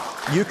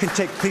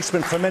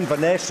policemen from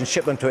Inverness and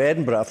ship them to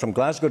Edinburgh, from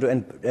Glasgow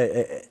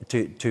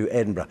to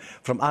Edinburgh,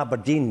 from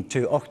Aberdeen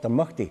to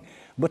Auchtermuchty.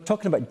 We're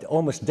talking about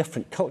almost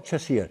different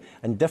cultures here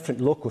and different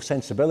local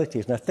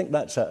sensibilities, and I think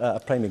that's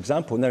a prime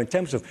example. Now, in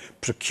terms of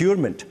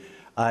procurement,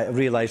 I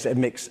realise it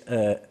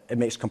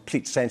makes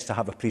complete sense to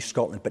have a Police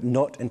Scotland, but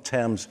not in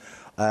terms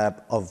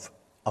of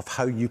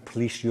how you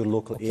police your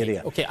local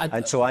area.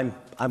 And so I'm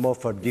all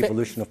for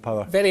devolution of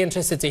power. Very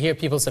interested to hear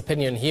people's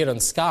opinion here on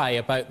Skye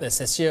about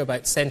this issue,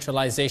 about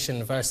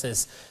centralisation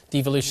versus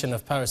devolution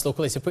of powers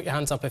locally. So put your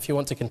hands up if you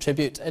want to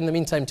contribute. In the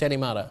meantime, Jenny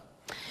Marra.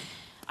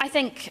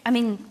 I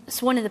mean,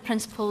 it's one of the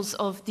principles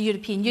of the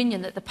European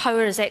Union that the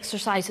power is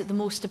exercised at the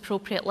most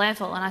appropriate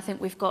level. And I think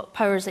we've got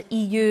powers at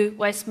EU,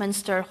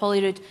 Westminster,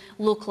 Holyrood,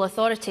 local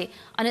authority.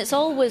 And it's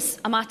always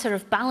a matter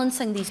of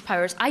balancing these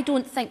powers. I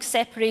don't think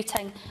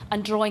separating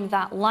and drawing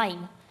that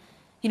line,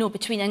 you know,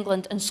 between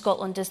England and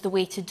Scotland is the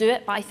way to do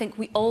it. But I think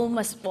we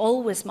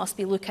always must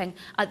be looking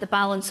at the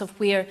balance of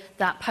where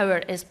that power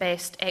is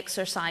best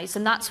exercised.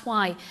 And that's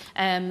why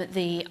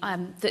the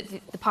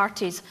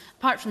parties,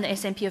 apart from the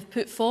SNP, have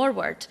put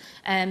forward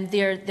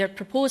their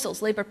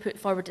proposals. Labour put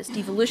forward its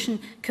devolution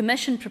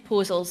commission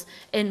proposals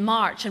in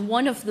March. And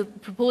one of the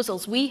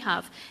proposals we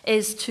have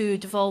is to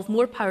devolve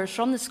more powers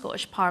from the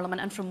Scottish Parliament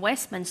and from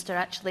Westminster,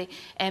 actually,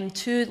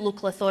 to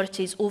local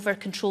authorities over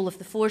control of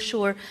the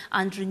foreshore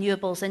and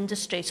renewables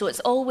industry. So it's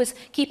always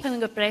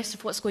keeping abreast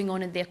of what's going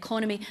on in the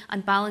economy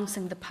and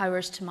balancing the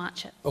powers to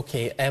match it.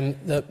 OK,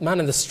 the man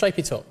in the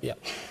stripy top, yeah.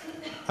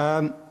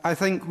 I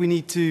think we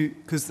need to,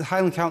 because the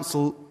Highland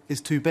Council is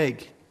too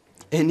big,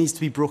 it needs to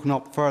be broken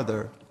up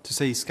further to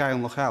say Skye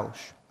and Loch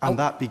Alsh, and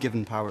that be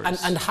given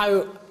powers. And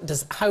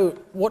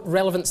what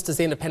relevance does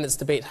the independence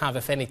debate have,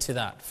 if any, to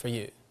that for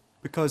you?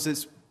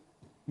 Because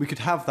we could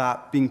have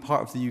that being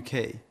part of the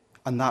UK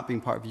and that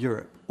being part of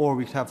Europe, or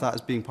we could have that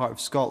as being part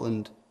of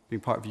Scotland, being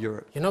part of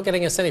Europe. You're not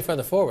getting us any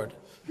further forward.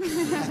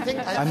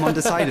 I'm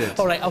undecided.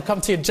 All right, I'll come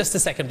to you in just a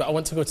second, but I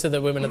want to go to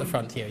the women at the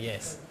front here,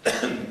 yes.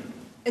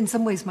 In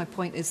some ways, my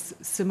point is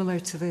similar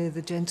to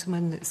the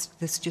gentleman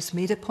that's just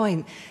made a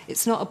point.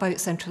 It's not about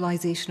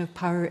centralisation of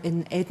power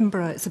in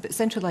Edinburgh, it's about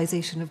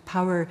centralisation of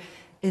power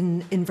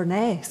in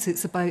Inverness.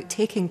 It's about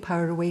taking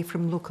power away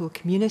from local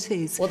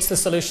communities. What's the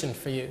solution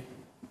for you?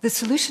 The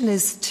solution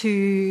is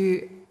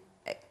to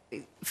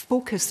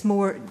focus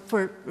more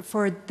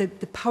for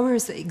the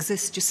powers that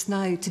exist just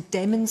now to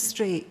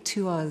demonstrate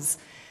to us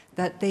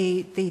that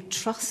they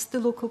trust the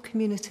local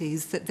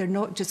communities, that they're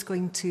not just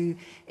going to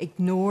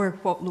ignore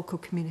what local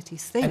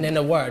communities think. And in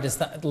a word, is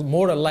that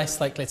more or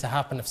less likely to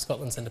happen if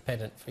Scotland's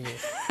independent for you?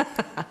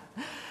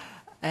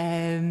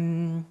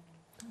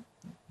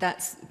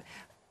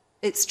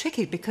 It's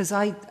tricky because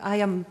I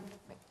am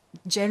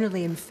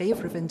generally in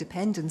favour of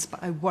independence,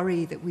 but I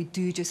worry that we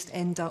do just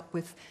end up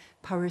with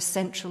powers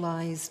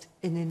centralised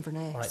in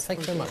Inverness. All right, thank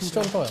you very much.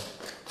 John Boyle.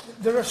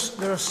 There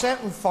are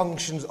certain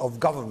functions of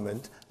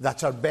government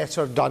that are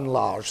better done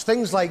large.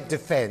 Things like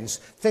defence,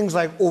 things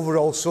like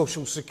overall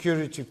social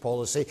security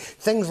policy,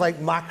 things like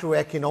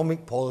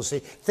macroeconomic policy,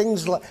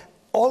 things like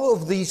all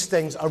of these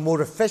things are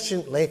more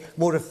efficiently,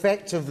 more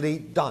effectively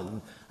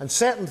done. And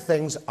certain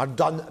things are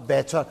done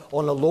better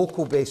on a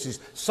local basis.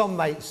 Some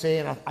might say,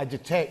 and I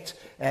detect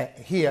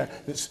here,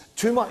 that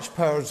too much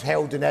power is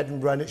held in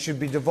Edinburgh and it should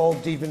be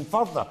devolved even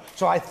further.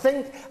 So I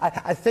think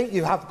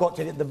you have got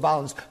to get the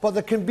balance. But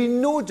there can be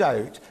no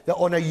doubt that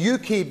on a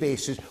UK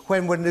basis,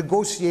 when we're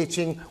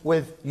negotiating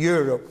with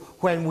Europe,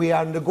 when we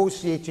are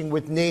negotiating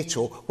with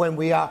NATO, when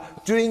we are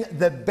doing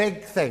the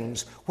big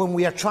things, when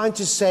we are trying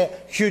to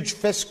set huge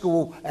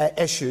fiscal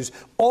issues,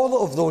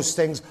 all of those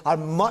things are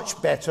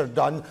much better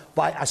done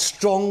by a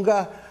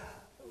stronger,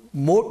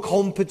 more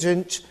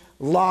competent,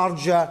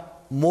 larger,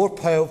 more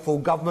powerful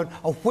government,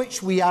 of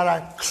which we are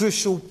a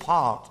crucial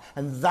part.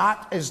 And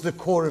that is the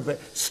core of it.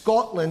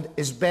 Scotland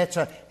is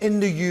better in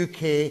the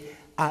UK.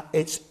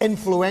 It's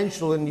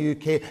influential in the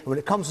UK. And when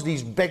it comes to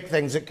these big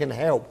things, it can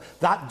help.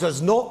 That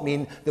does not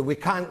mean that we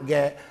can't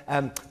get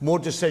more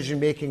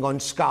decision-making on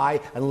Skye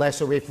and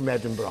less away from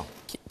Edinburgh.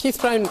 Keith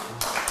Brown,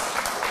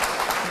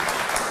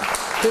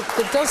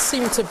 there does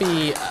seem to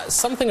be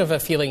something of a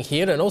feeling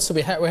here, and also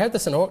we heard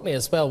this in Orkney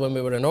as well when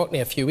we were in Orkney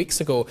a few weeks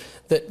ago,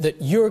 that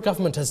your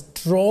government has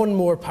drawn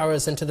more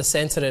powers into the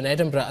centre in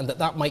Edinburgh, and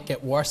that might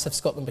get worse if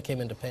Scotland became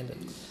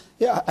independent.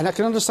 Yeah, and I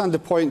can understand the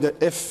point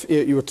that if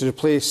you were to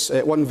replace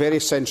one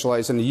very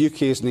centralised, and the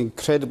UK is an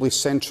incredibly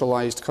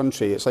centralised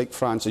country, it's like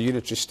France, a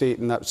unitary state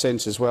in that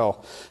sense as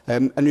well,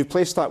 and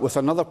replace that with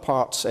another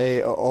part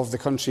of the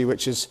country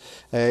which is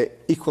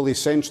equally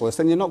centralist,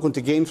 then you're not going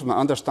to gain from that.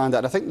 I understand that.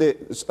 And I think there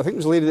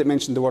was a lady that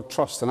mentioned the word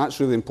trust, and that's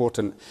really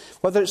important.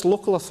 Whether it's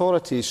local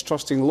authorities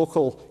trusting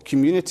local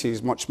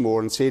communities much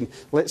more and saying,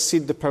 let's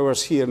cede the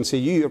powers here and say,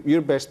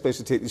 you're best placed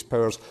to take these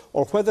powers,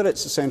 or whether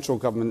it's the central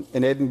government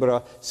in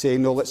Edinburgh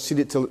saying, no, let's cede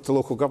it to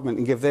local government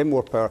and give them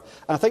more power.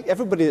 And I think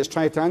everybody that's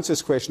trying to answer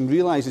this question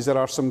realises there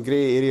are some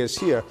grey areas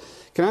here.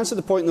 Can I answer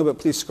the point, though, about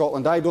Police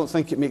Scotland? I don't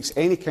think it makes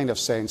any kind of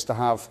sense to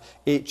have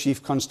 8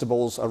 chief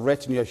constables, a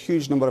retinue, a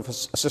huge number of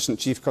assistant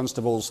chief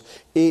constables,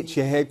 8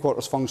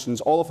 headquarters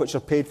functions, all of which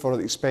are paid for at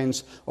the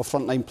expense of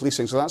frontline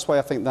policing. So that's why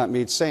I think that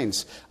made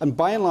sense. And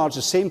by and large,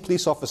 the same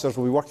police officers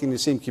will be working in the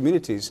same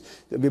communities.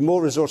 There will be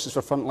more resources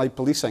for frontline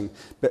policing.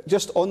 But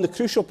just on the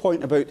crucial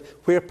point about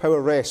where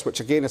power rests,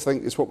 which again I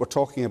think is what we're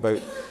talking about,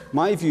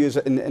 my view is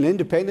that in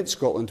independent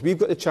Scotland, we've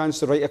got the chance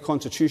to write a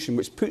constitution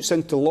which puts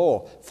into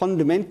law,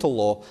 fundamental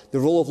law,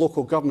 the role of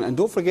local government. And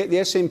don't forget, the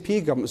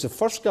SNP government was the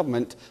first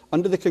government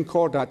under the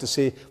Concord Act to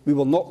say we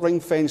will not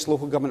ring-fence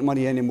local government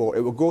money anymore.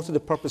 It will go to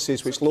the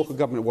purposes which local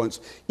government wants,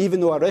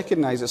 even though I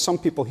recognise that some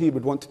people here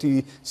would want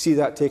to see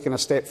that taken a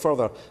step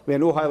further. I mean, I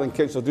know Highland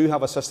Council do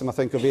have a system, I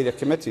think, of area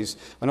committees,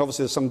 and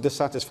obviously there's some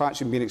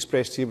dissatisfaction being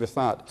expressed here with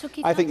that.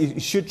 I think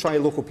you should try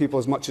local people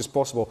as much as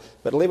possible.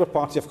 But the Labour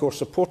Party, of course,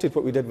 supported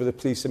what we did with the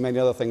police and many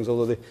other things,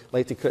 although they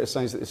like to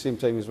criticise at the same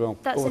time as well.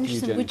 That's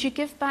interesting. Would you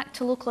give back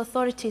to local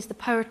authorities the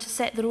power to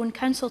set their own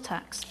council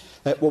tax?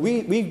 Well,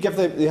 they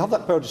have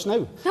that power just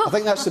now. No. I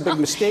think that's the big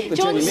mistake that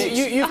Jenny makes.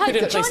 You've put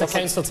in place a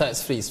council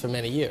tax freeze for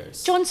many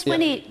years. John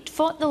Swinney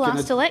fought the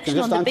last election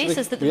on the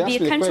basis that there would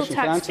be a council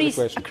tax freeze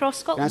across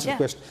Scotland. Yeah.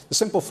 The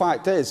simple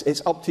fact is,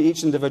 it's up to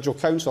each individual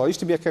council. I used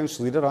to be a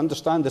council leader, I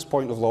understand this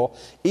point of law.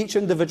 Each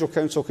individual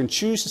council can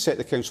choose to set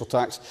the council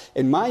tax.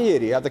 In my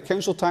area, the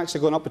council tax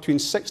had gone up between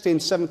 60% and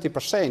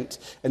 70%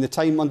 in the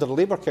time under the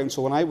Labour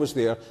Council when I was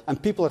there,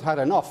 and people had had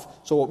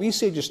enough. So what we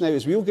say just now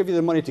is we'll give you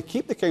the money to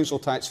keep the council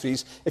tax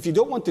freeze. If you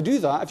don't want to do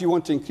that, if you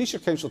want to increase your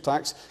council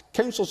tax,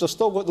 councils have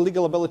still got the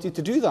legal ability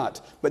to do that,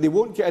 but they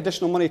won't get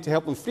additional money to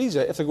help them freeze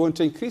it if they're going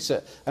to increase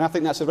it. And I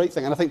think that's the right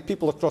thing, and I think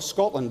people across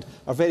Scotland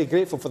are very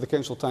grateful for the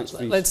council tax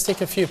freeze. Let's take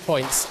a few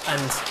points,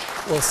 and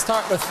we'll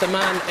start with the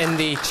man in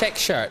the check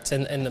shirt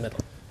in the middle.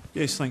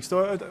 Yes, thanks.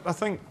 So I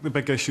think the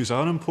big issues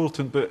are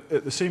important, but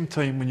at the same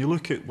time, when you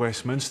look at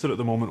Westminster at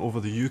the moment over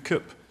the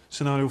UKIP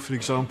scenario, for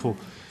example,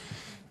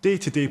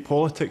 day-to-day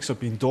politics have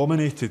been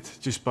dominated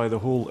just by the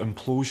whole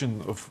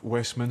implosion of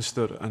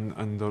Westminster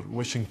and their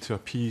wishing to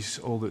appease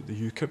all the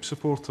UKIP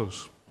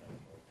supporters.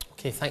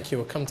 OK, thank you.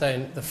 We'll come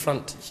down the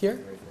front here.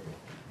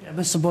 Yeah,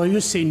 Mr Boyle,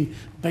 you're saying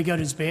bigger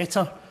is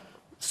better.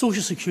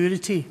 Social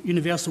security,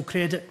 universal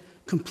credit,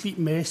 complete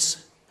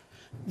mess.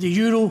 The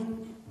euro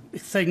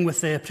thing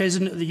with the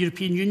President of the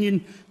European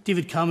Union,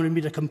 David Cameron,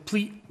 made a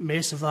complete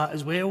mess of that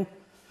as well.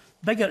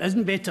 Bigger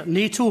isn't better.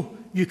 NATO,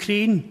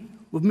 Ukraine,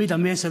 we've made a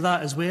mess of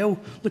that as well.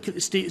 Look at the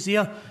states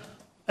there.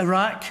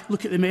 Iraq,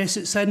 look at the mess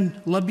it's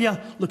in.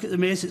 Libya, look at the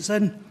mess it's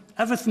in.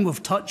 Everything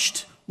we've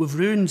touched, we've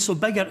ruined. So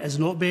bigger is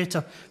not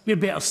better. We're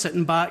better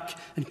sitting back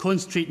and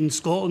concentrating in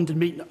Scotland and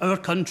making our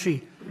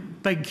country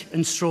big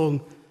and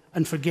strong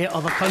and forget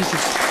other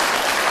countries.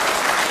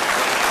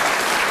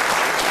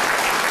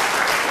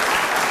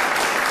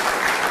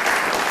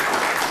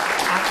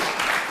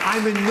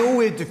 am in no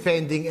way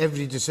defending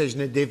every decision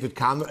that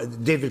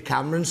David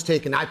Cameron's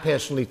taken. I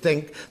personally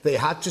think that he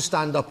had to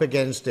stand up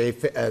against,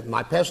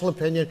 my personal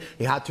opinion,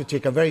 he had to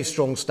take a very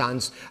strong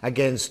stance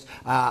against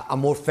a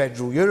more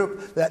federal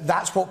Europe.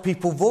 That's what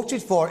people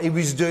voted for. He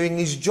was doing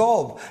his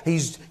job.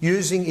 He's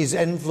using his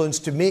influence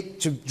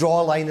to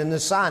draw a line in the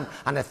sand,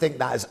 and I think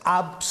that is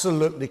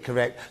absolutely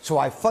correct. So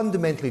I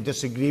fundamentally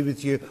disagree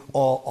with you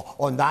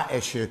on that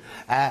issue.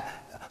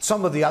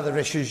 Some of the other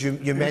issues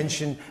you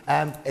mentioned,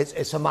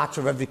 it's a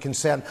matter of every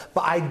concern.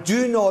 But I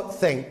do not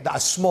think that a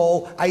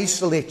small,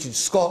 isolated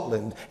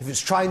Scotland, if it's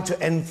trying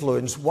to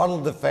influence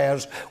world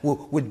affairs,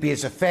 would be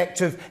as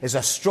effective as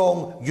a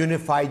strong,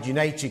 unified,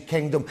 United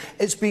Kingdom.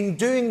 It's been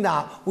doing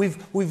that. We've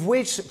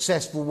waged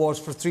successful wars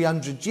for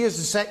 300 years.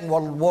 The Second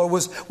World War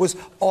was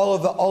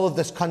all of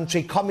this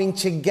country coming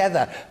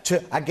together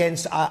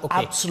against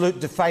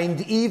absolute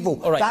defined evil.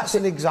 All right. That's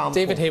an example.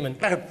 David Hayman.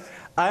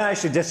 I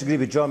actually disagree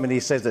with John when he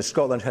says that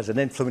Scotland has an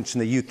influence in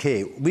the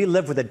UK. We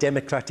live with a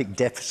democratic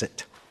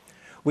deficit.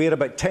 We are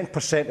about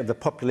 10% of the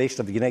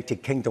population of the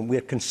United Kingdom. We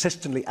are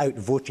consistently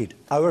outvoted.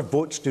 Our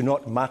votes do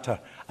not matter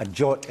a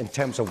jot in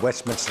terms of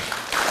Westminster.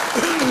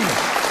 We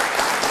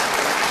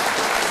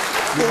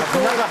have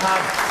never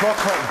had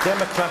proper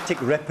democratic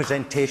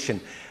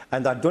representation.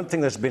 And I don't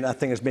think I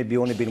think there's maybe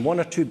only been one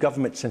or two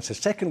governments since the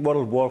Second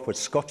World War where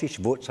Scottish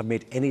votes have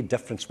made any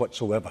difference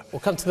whatsoever. We'll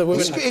come to the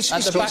women at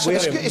the back.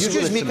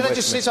 Excuse me, can I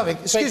just say something?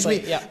 Excuse me.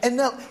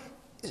 Yeah.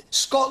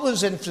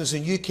 Scotland's influence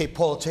in UK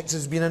politics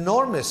has been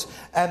enormous.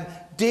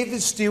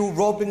 David Steele,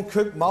 Robin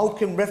Cook,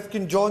 Malcolm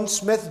Rifkin, John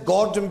Smith,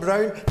 Gordon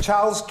Brown,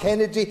 Charles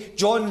Kennedy,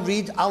 John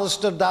Reid,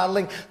 Alistair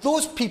Darling.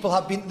 Those people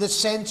have been at the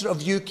centre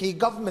of UK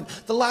government.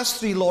 The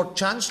last three Lord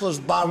Chancellors,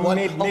 bar one,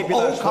 have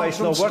all come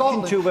from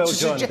Scotland. Too well,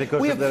 John,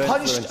 we have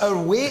punched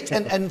our weight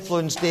in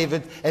influence,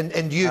 David,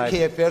 in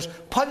UK affairs.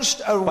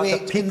 Punched our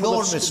weight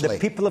enormously. The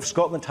people of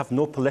Scotland have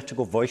no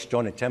political voice,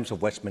 John, in terms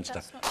of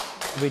Westminster.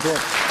 We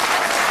don't.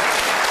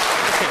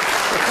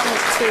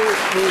 To the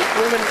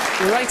woman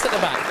right at the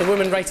back. The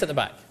woman right at the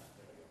back.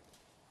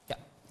 Yeah.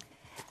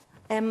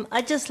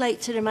 I'd just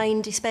like to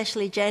remind,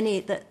 especially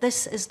Jenny, that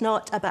this is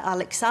not about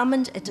Alex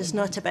Salmond. It is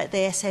not about the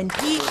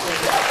SNP.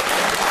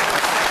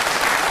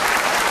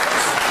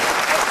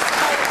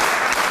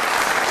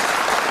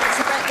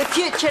 The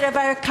future of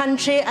our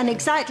country, and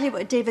exactly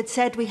what David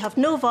said, we have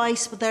no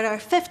voice. There are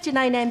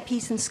 59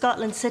 MPs in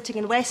Scotland sitting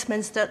in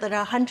Westminster. There are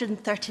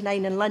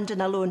 139 in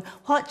London alone.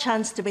 What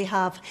chance do we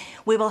have?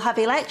 We will have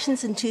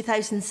elections in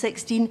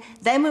 2016,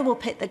 then we will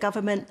pick the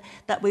government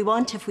that we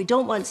want. If we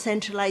don't want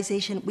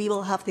centralisation, we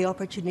will have the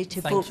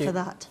opportunity to vote for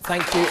that.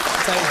 Thank you.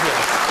 Thank you.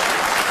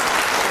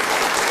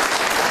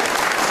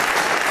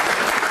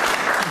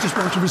 I just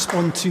want to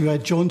respond to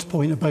John's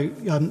point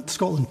about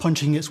Scotland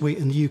punching its weight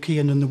in the UK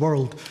and in the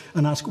world,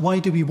 and ask, why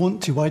do we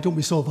want to? Why don't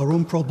we solve our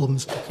own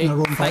problems in our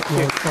own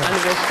backyard first?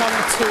 And we'll come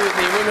to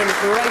the woman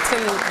right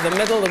in the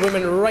middle, the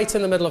woman right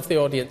in the middle of the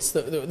audience,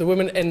 the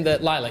woman in the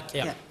lilac.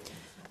 Yeah.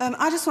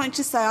 I just wanted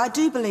to say I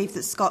do believe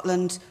that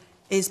Scotland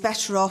is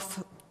better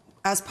off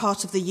as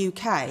part of the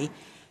UK.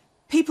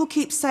 People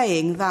keep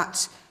saying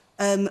that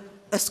a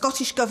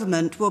Scottish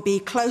government will be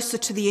closer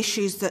to the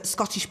issues that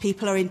Scottish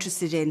people are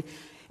interested in.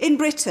 In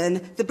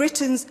Britain, the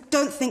Britons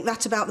don't think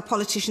that about the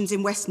politicians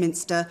in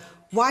Westminster.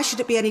 Why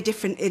should it be any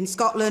different in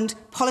Scotland?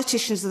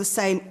 Politicians are the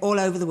same all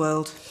over the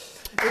world.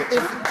 Okay,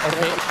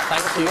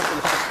 thank you.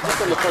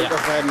 Just on the point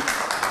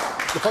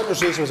the point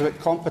was raised was about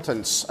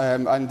competence,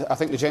 and I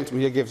think the gentleman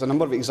here gives a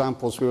number of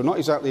examples where we're not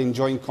exactly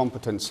enjoying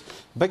competence.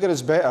 Bigger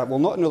is better. Well,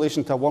 not in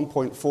relation to a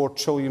 £1.4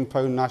 trillion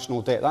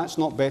national debt. That's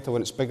not better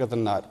when it's bigger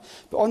than that.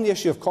 But on the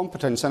issue of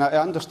competence, and I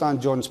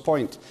understand John's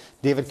point,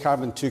 David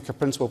Cameron took a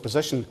principal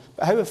position,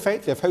 but how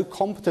effective, how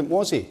competent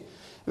was he?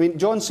 I mean,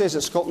 John says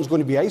that Scotland's going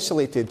to be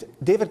isolated.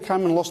 David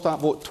Cameron lost that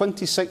vote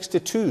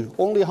 26-2,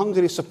 only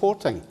Hungary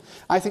supporting.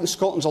 I think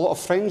Scotland's a lot of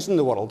friends in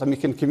the world, and we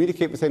can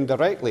communicate with him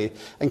directly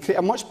and create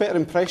a much better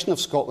impression of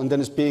Scotland than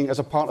as being as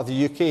a part of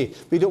the UK.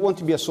 We don't want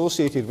to be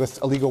associated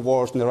with illegal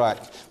wars in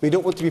Iraq. We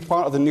don't want to be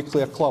part of the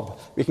nuclear club.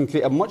 We can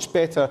create a much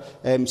better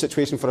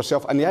situation for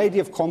ourselves. And the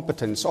idea of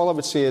competence, all I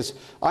would say is,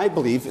 I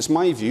believe, it's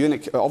my view,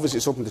 and obviously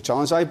it's open to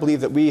challenge, I believe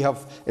that we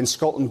have in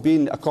Scotland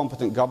been a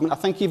competent government. I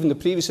think even the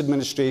previous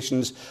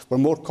administrations were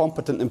more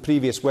competent than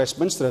previous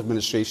Westminster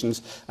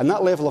administrations, and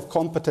that level of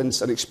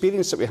competence and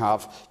experience that we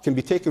have can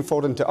be taken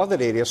forward into other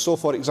areas. So,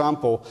 for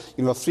example,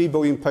 a £3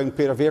 billion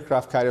pair of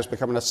aircraft carriers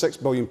becoming a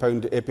 £6 billion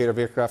pair of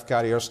aircraft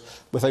carriers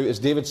without, as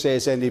David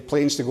says, any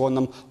planes to go on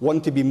them, one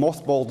to be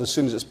mothballed as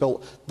soon as it's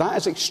built. That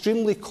is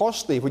extremely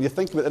costly when you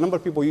think about the number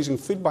of people using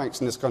food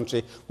banks in this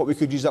country, what we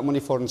could use that money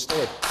for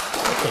instead.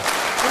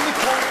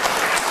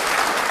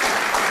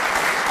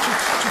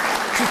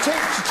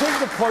 To take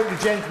the point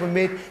the gentleman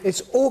made,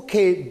 it's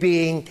OK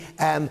being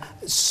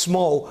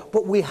small,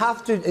 but we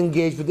have to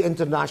engage with the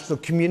international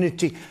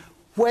community.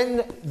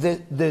 when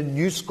the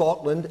new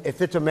Scotland,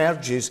 if it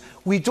emerges,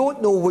 we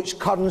don't know which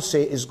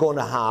currency is going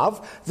to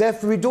have,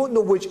 therefore we don't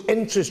know which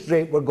interest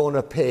rate we're going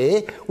to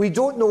pay, we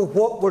don't know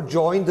what we're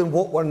joined and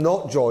what we're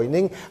not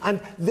joining,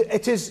 and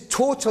it is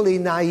totally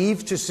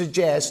naive to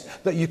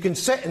suggest that you can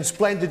sit in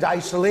splendid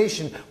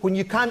isolation when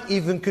you can't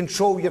even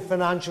control your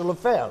financial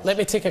affairs. Let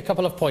me take a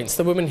couple of points.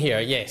 The woman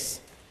here, yes.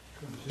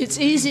 It's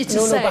easy to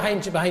say...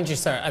 No, behind you,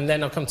 sir, and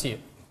then I'll come to you.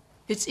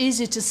 It's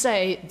easy to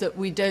say that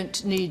we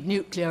don't need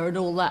nuclear and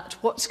all that.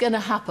 What's going to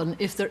happen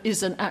if there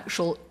is an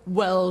actual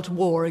world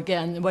war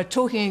again? We're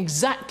talking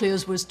exactly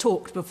as was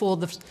talked before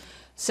the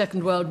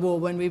Second World War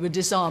when we were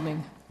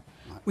disarming.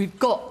 We've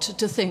got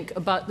to think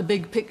about the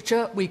big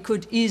picture. We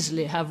could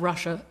easily have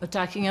Russia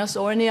attacking us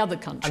or any other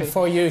country. And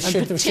for you,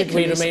 should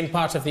we remain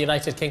part of the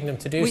United Kingdom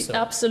to do so?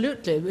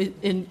 Absolutely.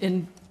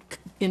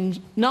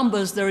 In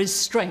numbers, there is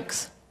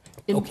strength.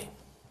 In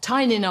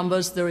tiny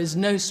numbers, there is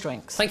no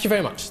strength. Thank you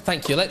very much.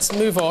 Thank you. Let's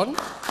move on.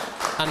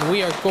 And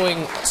we are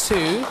going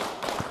to...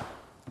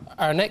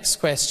 Our next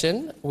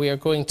question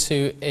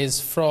is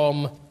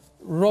from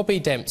Robbie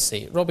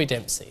Dempsey. Robbie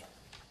Dempsey.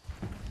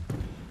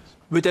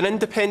 Would an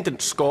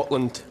independent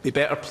Scotland be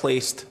better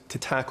placed to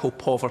tackle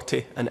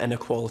poverty and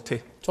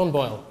inequality? John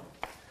Boyle.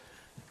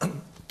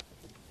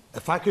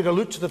 If I could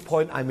allude to the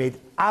point I made,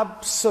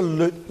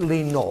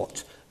 absolutely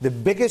not. The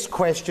biggest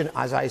question,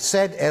 as I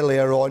said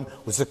earlier on,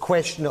 was the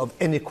question of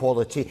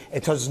inequality.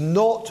 It has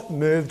not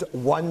moved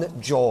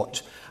one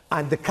jot.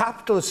 And the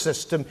capitalist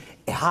system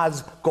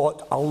has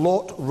got a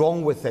lot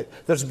wrong with it.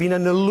 There's been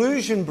an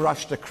illusion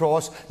brushed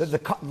across that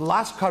the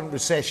last current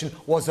recession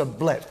was a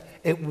blip.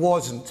 It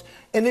wasn't.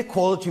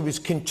 Inequality was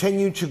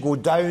continuing to go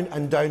down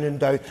and down and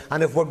down.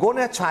 And if we're going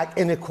to attack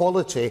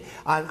inequality,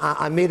 and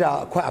I made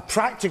quite a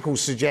practical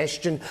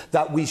suggestion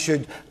that we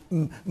should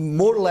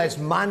more or less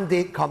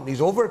mandate companies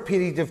over a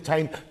period of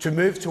time to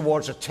move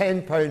towards a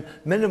 £10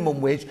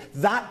 minimum wage.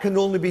 That can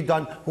only be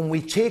done when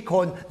we take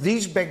on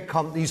these big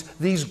companies,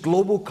 these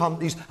global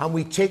companies, and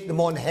we take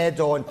them on head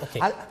on.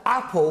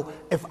 Apple,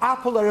 if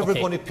Apple are ever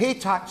going to pay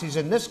taxes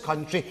in this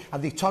country,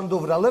 and they turned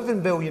over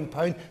 £11 billion,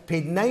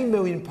 paid £9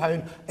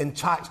 million in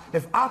tax,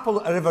 if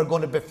Apple are ever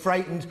going to be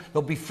frightened,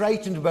 they'll be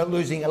frightened about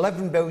losing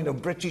 £11 billion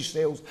of British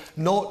sales,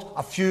 not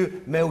a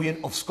few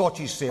million of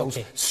Scottish sales.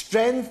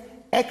 Strength,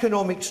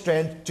 economic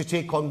strength to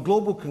take on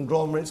global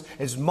conglomerates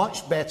is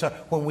much better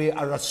when we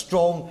are a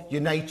strong,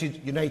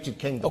 united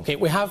kingdom. OK,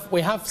 we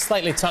have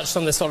slightly touched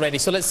on this already,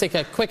 so let's take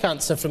a quick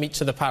answer from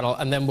each of the panel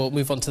and then we'll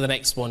move on to the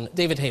next one.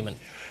 David Hayman.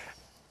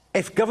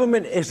 If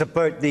government is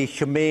about the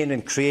humane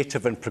and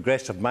creative and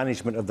progressive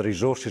management of the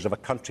resources of a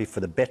country for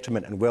the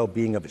betterment and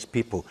well-being of its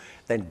people,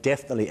 then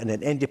definitely in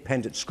an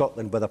independent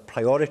Scotland with our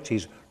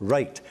priorities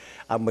right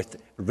and with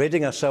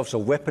ridding ourselves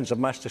of weapons of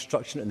mass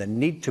destruction and the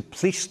need to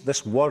police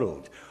this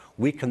world,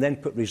 we can then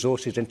put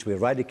resources into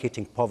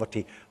eradicating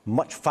poverty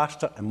much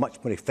faster and much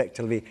more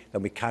effectively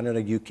than we can on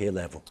a UK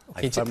level.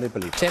 I firmly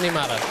believe. Jenny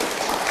Marra.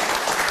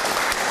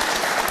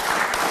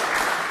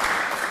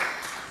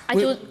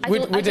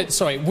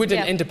 Would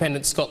an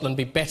independent Scotland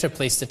be better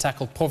placed to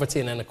tackle poverty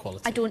and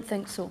inequality? I don't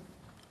think so.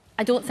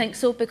 I don't think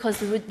so, because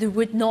there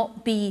would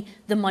not be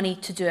the money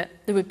to do it.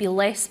 There would be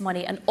less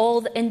money, and all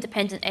the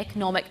independent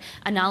economic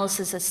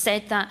analysis has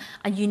said that,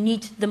 and you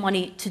need the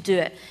money to do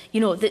it.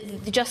 You know,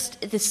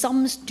 the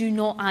sums do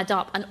not add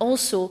up, and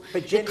also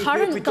but Jenny, the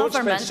current if we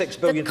government... don't spend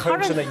 £6 billion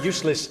on a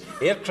useless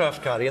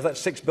aircraft carrier,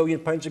 that's £6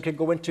 billion that could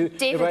go into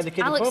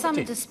eradicating Alex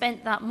poverty. Salmond has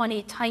spent that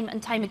money time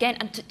and time again.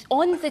 And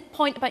on the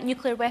point about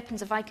nuclear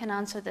weapons, if I can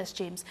answer this,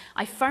 James,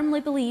 I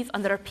firmly believe,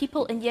 and there are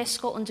people in Yes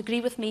Scotland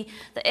agree with me,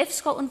 that if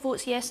Scotland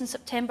votes yes in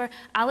September,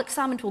 Alex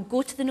Salmond will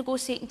go to the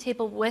negotiating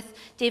table with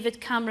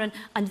David Cameron,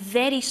 and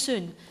very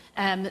soon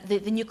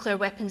the nuclear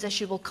weapons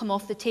issue will come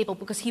off the table,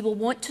 because he will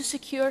want to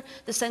secure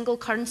the single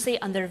currency,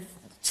 and there are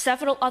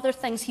several other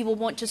things he will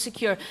want to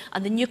secure,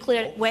 and the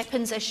nuclear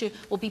weapons issue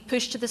will be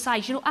pushed to the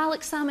side. You know,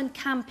 Alex Salmond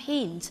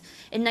campaigned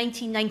in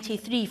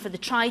 1993 for the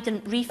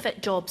Trident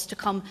refit jobs to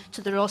come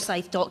to the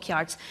Rosyth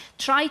dockyards.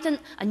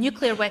 Trident and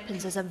nuclear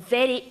weapons is a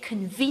very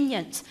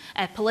convenient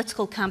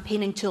political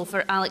campaigning tool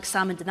for Alex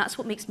Salmond, and that's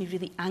what makes me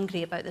really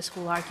angry about this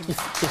whole argument.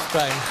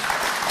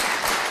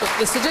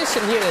 The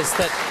suggestion here is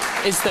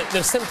that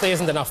there simply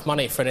isn't enough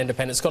money for an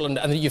independent Scotland,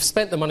 and you've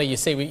spent the money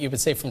you would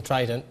say from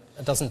Trident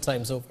a dozen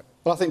times over.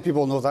 Well, I think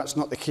people know that's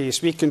not the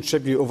case. We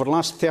contribute, over the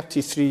last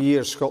 33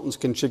 years, Scotland's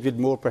contributed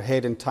more per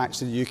head in tax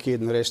to the UK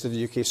than the rest of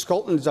the UK.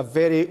 Scotland is a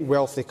very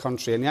wealthy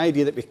country, and the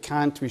idea that we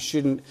can't, we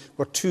shouldn't,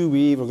 we're too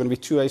wee, we're going to be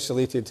too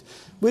isolated.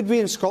 Would we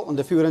in Scotland,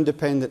 if we were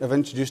independent, have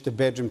introduced a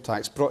bedroom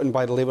tax brought in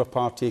by the Labour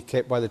Party,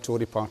 kept by the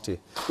Tory Party?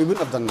 We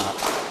wouldn't have done that.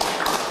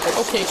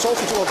 It's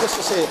also, just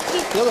to say,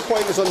 the other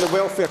point is on the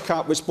welfare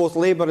cap, which both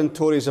Labour and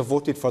Tories have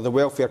voted for, the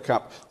welfare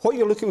cap. What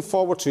you're looking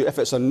forward to, if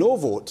it's a no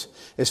vote,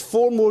 is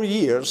 4 more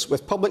years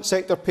with public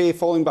sector pay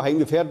falling behind.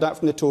 We've heard that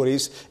from the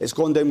Tories. It's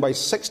gone down by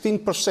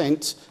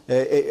 16%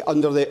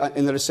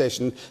 in the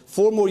recession.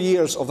 4 more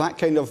years of that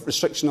kind of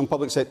restriction on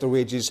public sector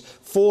wages.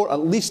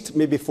 At least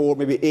maybe 4,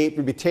 maybe 8,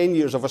 maybe 10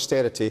 years of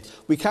austerity.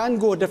 We can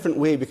go a different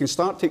way. We can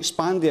start to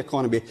expand the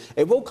economy.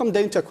 It will come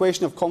down to a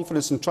question of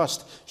confidence and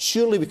trust.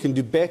 Surely we can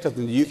do better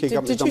than the UK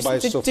government has done by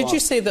us so far. Did you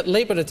say that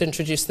Labour had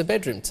introduced the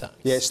bedroom tax?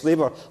 Yes,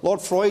 Labour.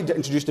 Lord Freud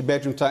introduced a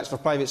bedroom tax for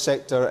private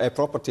sector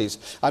properties.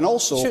 And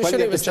also,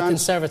 when it was the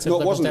Conservative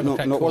Liberal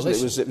Democrat No, it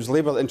wasn't. It was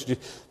Labour that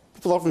introduced.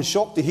 People are often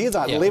shocked to hear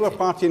that. The Labour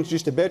Party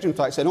introduced a bedroom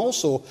tax, and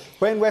also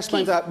when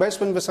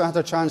Westminster had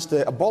a chance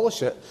to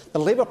abolish it, the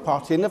Labour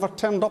Party never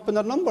turned up in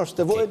their numbers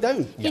to vote it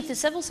down. Keith, the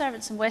civil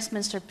servants in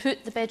Westminster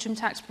put the bedroom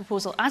tax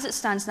proposal as it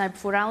stands now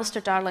before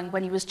Alistair Darling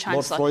when he was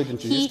Chancellor. Lord Freud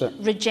introduced it.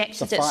 He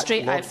rejected it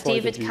straight out.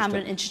 David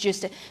Cameron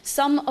introduced it.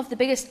 Some of the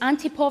biggest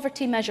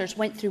anti-poverty measures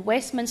went through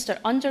Westminster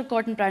under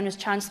Gordon Brown as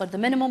Chancellor. The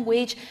minimum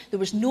wage, there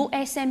was no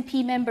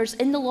SNP members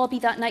in the lobby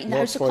that night in the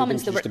House of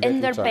Commons. They were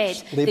in their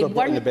bed. They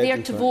weren't there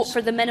to vote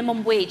for the minimum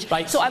wage.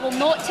 So I will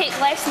not take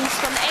lessons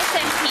from the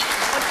SNP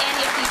on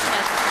any of these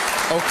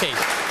measures. OK,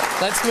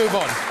 let's move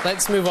on.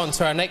 Let's move on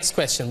to our next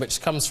question, which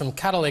comes from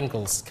Carol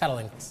Ingalls. Carol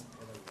Ingalls.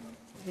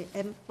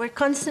 We're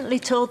constantly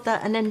told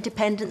that an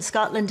independent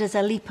Scotland is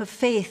a leap of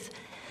faith.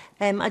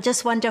 I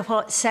just wonder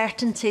what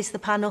certainties the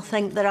panel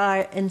think there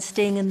are in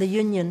staying in the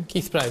Union.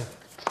 Keith Brown.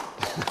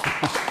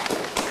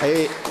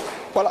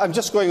 Well, I'm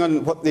just going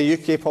on what the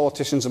UK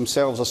politicians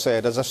themselves have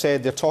said. As I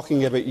said, they're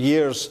talking about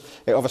years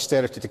of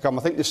austerity to come.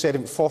 I think they've said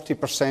about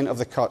 40% of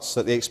the cuts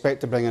that they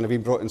expect to bring in have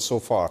been brought in so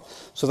far.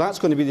 So that's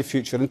going to be the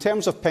future. In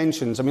terms of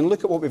pensions, I mean,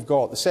 look at what we've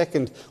got. The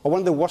second, or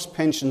one of the worst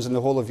pensions in the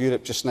whole of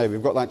Europe just now.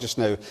 We've got that just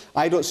now.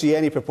 I don't see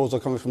any proposal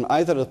coming from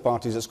either of the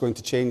parties that's going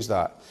to change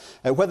that.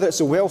 Whether it's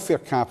a welfare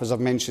cap, as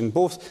I've mentioned,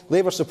 both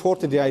Labour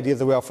supported the idea of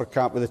the welfare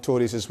cap with the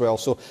Tories as well.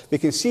 So we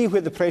can see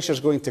where the pressure is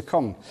going to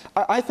come.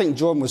 I think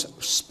John was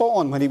spot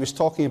on when he was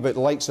talking about the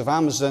likes of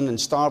Amazon and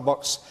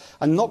Starbucks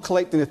and not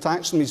collecting the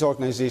tax from these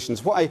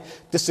organisations. What I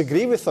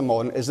disagree with them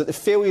on is that the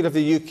failure of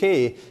the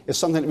UK is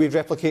something that we'd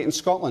replicate in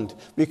Scotland.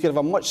 We could have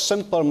a much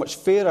simpler, much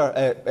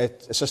fairer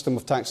system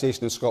of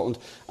taxation in Scotland.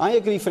 I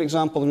agree, for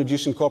example, in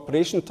reducing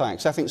corporation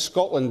tax. I think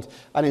Scotland,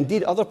 and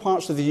indeed other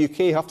parts of the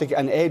UK, have to get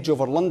an edge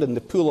over London,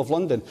 the pool of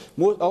London.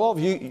 A lot of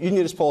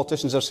unionist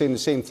politicians are saying the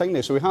same thing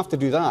now, so we have to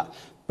do that.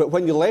 But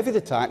when you levy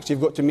the tax,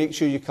 you've got to make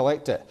sure you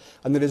collect it.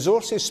 And the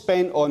resources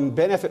spent on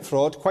benefit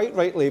fraud, quite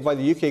rightly by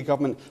the UK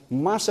government,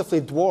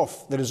 massively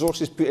dwarf the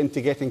resources put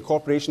into getting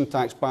corporation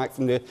tax back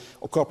from the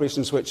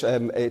corporations which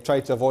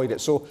tried to avoid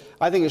it. So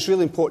I think it's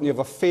really important you have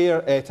a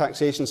fair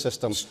taxation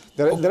system.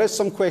 There is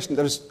some question,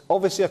 there is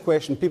obviously a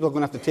question. People are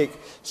going to have to take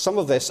some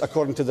of this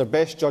according to their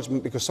best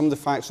judgment because some of the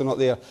facts are not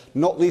there,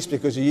 not least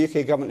because the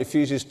UK government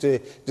refuses to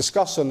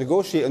discuss or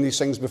negotiate on these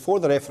things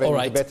before the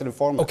referendum to better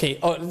inform it. OK,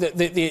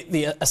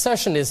 the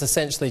assertion is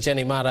essentially,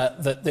 Jenny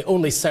Marra, that the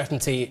only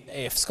certainty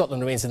if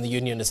Scotland remains in the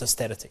Union is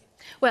austerity.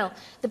 Well,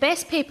 the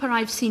best paper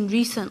I've seen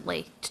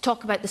recently to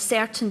talk about the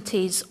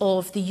certainties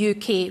of the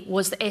UK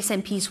was the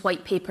SNP's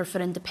White Paper for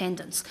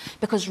Independence,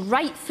 because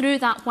right through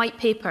that White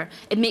Paper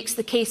it makes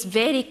the case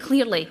very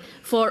clearly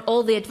for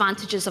all the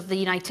advantages of the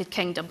United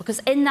Kingdom, because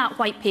in that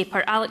White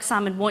Paper Alex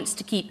Salmond wants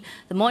to keep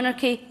the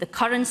monarchy, the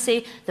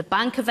currency, the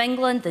Bank of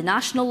England, the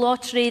National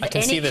Lottery, the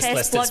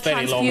NHS blood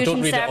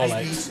transfusion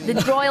service, the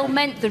Royal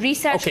Mint, the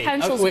Research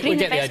Councils, the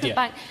Green Investment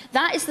Bank.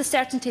 That is the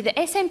certainty. The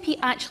SNP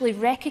actually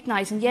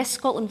recognise, and yes,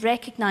 Scotland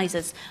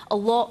recognises a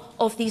lot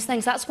of these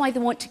things. That's why they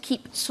want to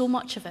keep so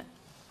much of it.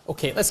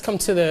 OK, let's come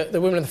to the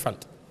women in the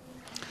front.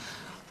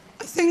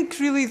 I think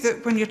really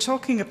that when you're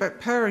talking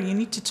about power, you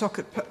need to talk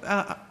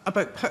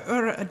about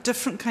power at a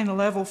different kind of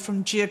level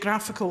from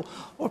geographical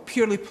or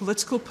purely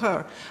political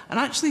power, and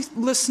actually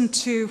listen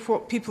to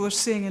what people are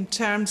saying in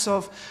terms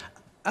of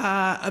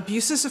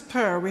abuses of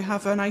power. We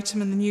have an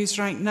item in the news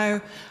right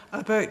now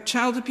about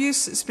child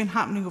abuse. It's been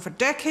happening over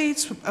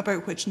decades,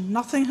 about which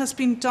nothing has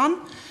been done.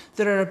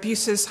 There are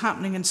abuses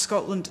happening in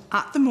Scotland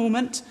at the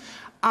moment,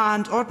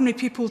 and ordinary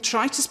people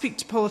try to speak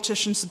to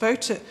politicians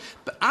about it.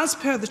 But as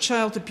per the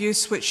child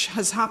abuse, which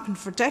has happened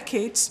for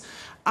decades,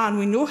 and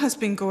we know has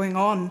been going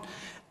on,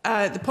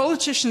 the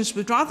politicians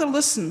would rather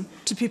listen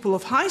to people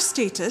of high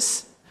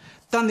status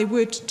than they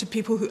would to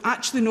people who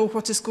actually know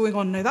what is going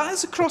on. Now, that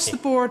is across the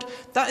board.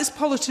 That is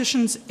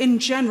politicians in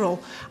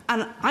general.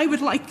 And I would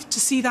like to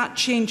see that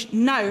change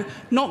now,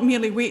 not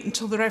merely wait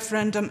until the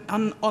referendum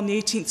on the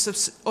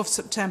 18th of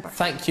September.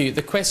 Thank you.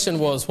 The question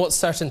was, what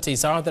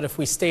certainties are there if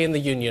we stay in the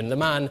Union? The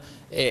man,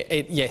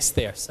 yes,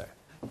 there, sir.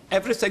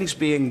 Everything's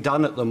being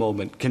done at the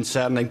moment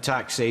concerning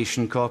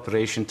taxation,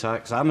 corporation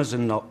tax,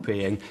 Amazon not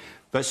paying.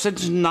 But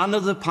since none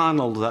of the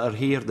panel that are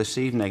here this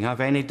evening have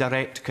any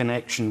direct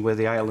connection with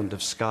the island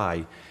of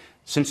Skye,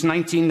 since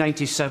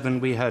 1997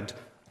 we had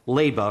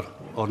Labour,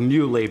 or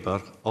New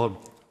Labour, or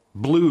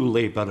Blue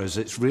Labour as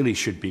it really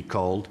should be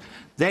called.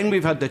 Then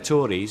we've had the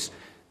Tories.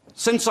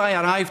 Since I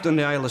arrived on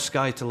the Isle of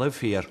Skye to live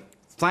here,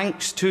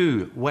 thanks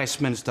to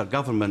Westminster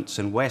governments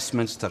and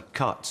Westminster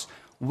cuts,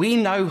 we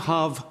now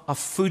have a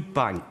food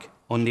bank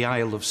on the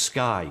Isle of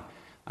Skye.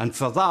 And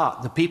for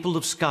that, the people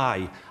of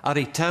Skye are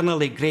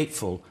eternally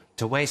grateful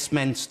to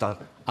Westminster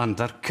and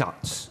their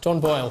cuts.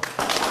 John Boyle.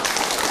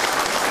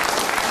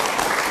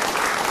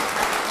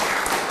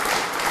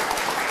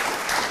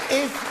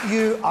 If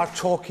you are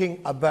talking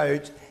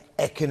about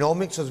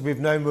economics, as we've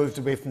now moved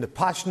away from the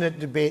passionate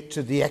debate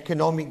to the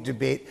economic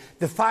debate,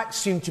 the facts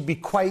seem to be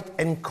quite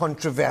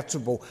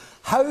incontrovertible.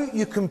 How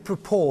you can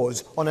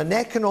propose on an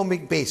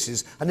economic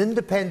basis an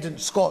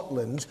independent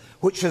Scotland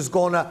which is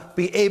going to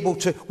be able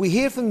to... We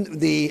hear from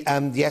the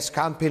Yes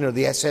campaign or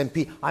the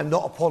SNP. I'm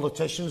not a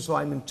politician, so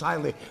I'm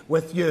entirely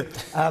with you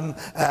on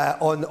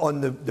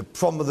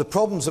the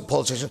problems that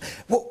politicians...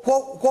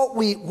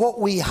 What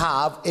we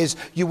have is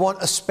you want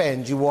to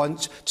spend. You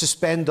want to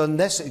spend on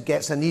this. It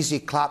gets an easy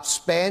clap.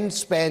 Spend,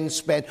 spend,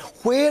 spend.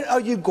 Where are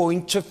you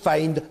going to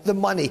find the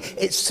money?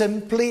 It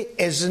simply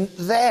isn't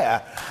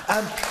there.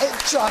 It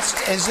just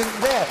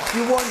isn't there.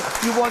 You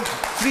want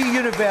free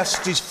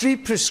universities, free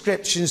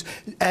prescriptions.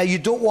 You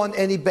don't want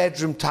any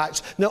bedroom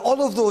tax. Now,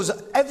 all of those,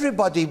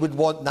 everybody would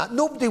want that.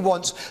 Nobody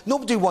wants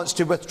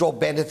to withdraw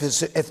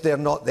benefits if they're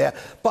not there.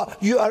 But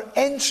you are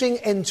entering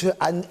into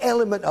an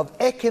element of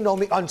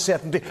economic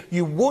uncertainty.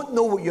 You won't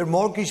know what your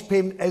mortgage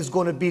payment is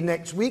going to be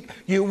next week.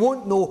 You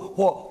won't know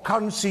what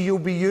currency you'll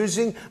be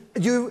using.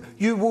 You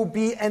will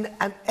be in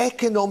an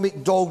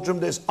economic doldrum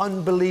that's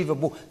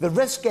unbelievable. The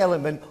risk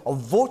element of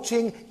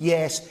voting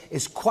yes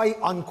is quite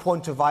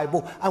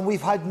unquantifiable, and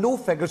we've had no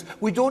figures.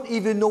 We don't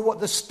even know what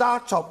the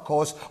start-up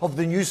cost of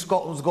the new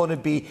Scotland is going to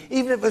be.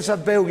 Even if it's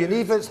 $1 billion,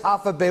 even if it's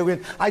 $500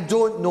 million, I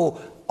don't know.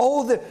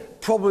 All the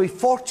probably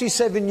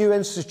 47 new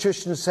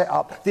institutions set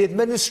up, the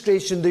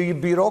administration, the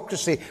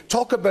bureaucracy,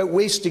 talk about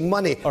wasting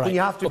money when you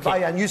have to buy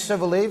a new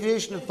civil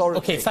aviation authority.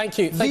 Okay, thank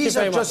you. Thank These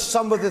you very are just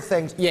some of the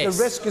things. Yes,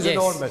 the risk is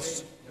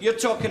enormous. You're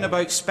talking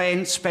about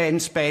spend,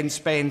 spend, spend,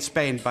 spend,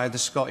 spend by the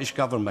Scottish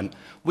Government.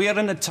 We are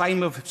in a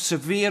time of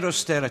severe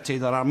austerity.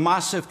 There are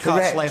massive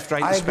cuts left,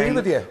 right and spend. I agree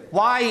with you.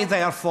 Why,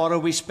 therefore, are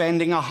we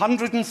spending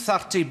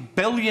 £130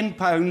 billion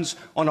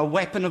on a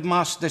weapon of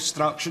mass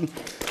destruction,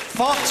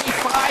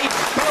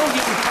 £45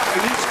 billion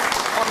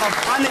on a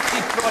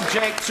vanity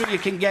project so you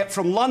can get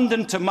from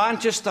London to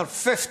Manchester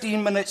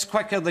 15 minutes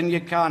quicker than you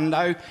can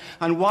now?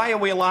 And why are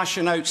we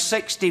lashing out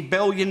 £60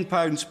 billion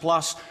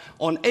plus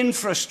on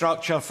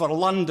infrastructure for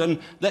London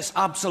that's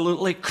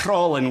absolutely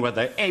crawling with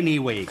it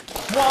anyway?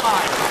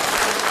 Why?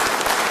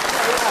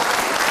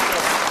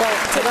 Well,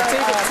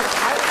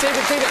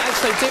 David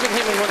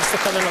Hayman wants to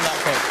come in on that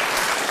point.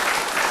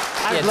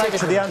 I'd like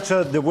to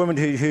answer the woman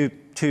who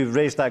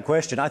raised that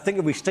question. I think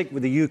if we stick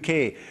with the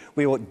UK,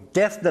 we will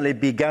definitely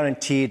be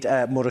guaranteed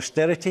more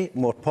austerity,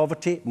 more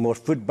poverty, more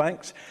food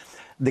banks.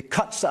 The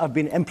cuts that have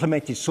been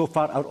implemented so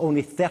far are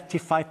only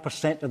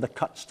 35% of the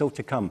cuts still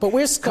to come. But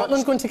where's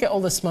Scotland going to get all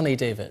this money,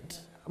 David?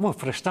 Well,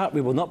 for a start,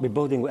 we will not be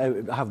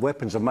have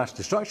weapons of mass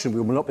destruction.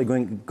 We will not be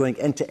going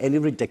into any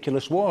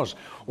ridiculous wars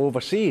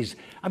overseas.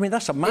 I mean,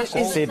 that's a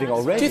massive saving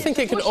already. Do you think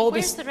it can all be...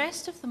 Where's the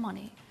rest of the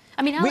money?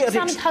 I mean, Alex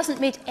Salmond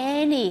hasn't made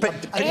any.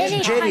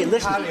 Jenny,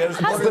 listen.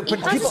 But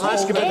people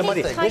ask about the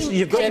money. Listen,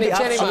 you've got to be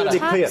absolutely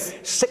clear.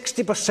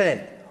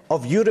 60%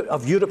 of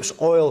Europe's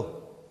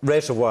oil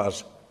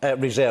reservoirs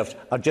reserves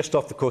are just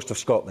off the coast of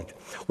Scotland.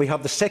 We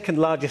have the second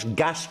largest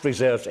gas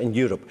reserves in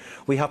Europe.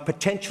 We have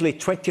potentially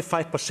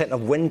 25%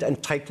 of wind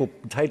and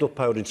tidal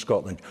power in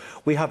Scotland.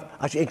 We have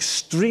an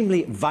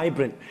extremely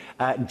vibrant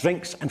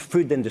drinks and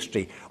food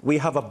industry. We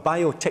have a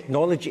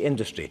biotechnology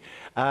industry,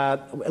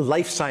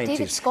 life sciences.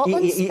 David,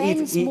 Scotland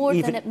spends more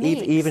than it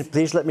makes.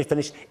 Please let me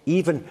finish.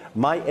 Even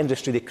my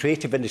industry, the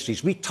creative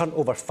industries, we turn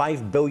over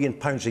 £5 billion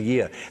a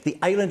year. The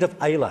island of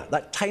Islay,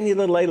 that tiny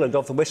little island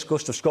off the west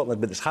coast of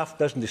Scotland with its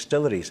half-dozen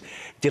distilleries,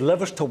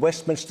 delivers to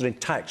Westminster in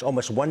tax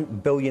almost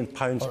 £1 billion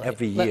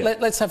every year.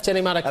 Let's have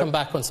Jenny Marra come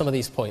back on some of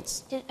these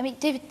points. I mean,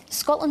 David,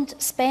 Scotland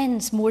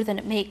spends more than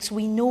it makes.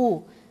 We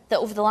know that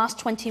over the last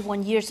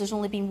 21 years, there's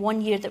only been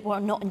 1 year that we're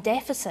not in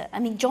deficit. I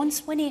mean, John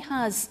Swinney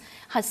has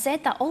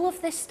said that. All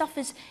of this stuff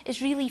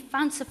is really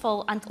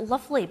fanciful and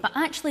lovely, but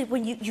actually,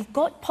 when you've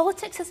got...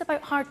 Politics is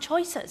about hard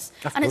choices,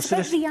 and it's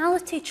about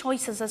reality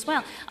choices as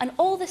well. And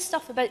all this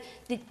stuff about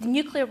the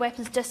nuclear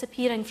weapons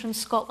disappearing from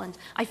Scotland,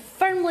 I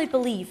firmly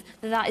believe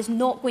that is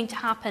not going to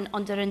happen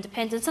under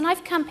independence, and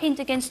I've campaigned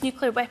against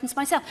nuclear weapons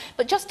myself,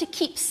 but just to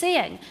keep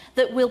saying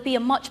that we'll be a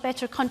much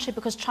better country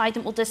because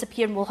Trident will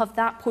disappear and we'll have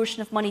that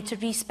portion of money to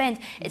respend,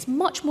 it's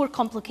much more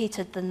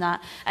complicated than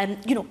that.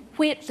 You know,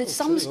 where the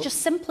sums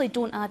just simply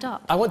don't add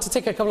up. I want to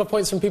take a couple of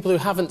points from people who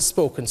haven't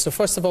spoken. So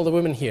first of all, the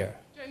woman here.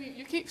 Jenny,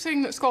 you keep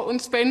saying that Scotland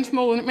spends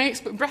more than it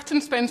makes, but Britain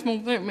spends more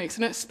than it makes,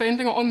 and it's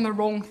spending it on the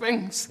wrong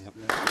things. Okay,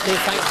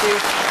 thank you.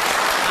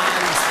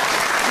 And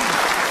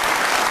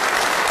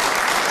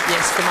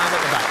yes, the man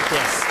at the back.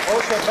 Yes.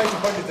 Also, I'd like to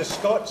point out the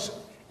Scots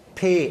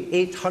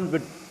pay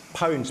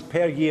 £800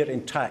 per year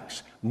in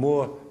tax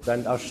more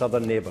than our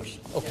southern neighbours.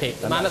 OK,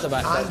 the man at the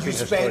back. And you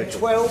spend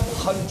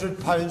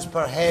 £1,200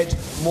 per head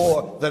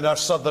more than our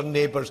southern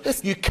neighbours.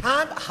 You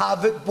can't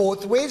have it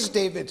both ways,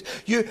 David.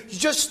 You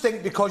just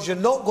think because you're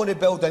not going to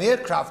build an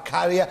aircraft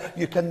carrier,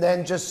 you can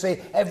then just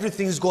say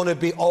everything's going to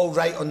be all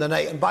right on the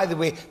night. And by the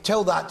way,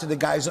 tell that to the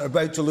guys that are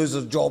about to lose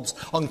their jobs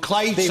on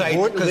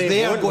Clydeside, because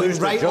they are going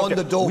right on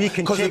the dole,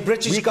 because the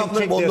British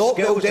government will not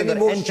build any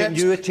more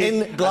ships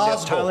in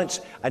Glasgow.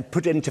 Talents and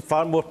put it into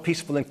far more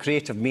peaceful and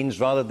creative means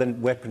rather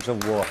than weapons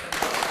of war.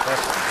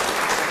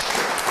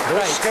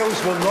 Those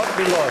skills will not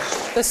be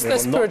lost.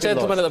 This poor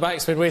gentleman at the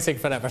back's been waiting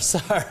forever, sir.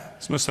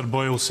 As Mr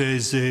Boyle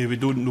says, we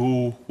don't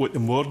know what the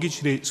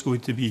mortgage rate's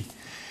going to be.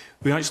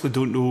 We actually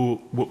don't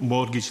know what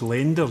mortgage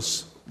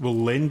lenders will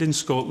lend in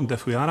Scotland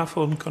if we are a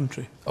foreign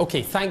country.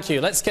 OK, thank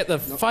you. Let's get the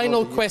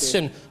final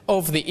question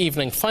of the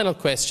evening. Final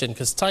question,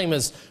 because time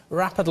is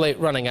rapidly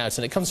running out,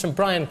 and it comes from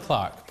Brian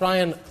Clark.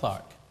 Brian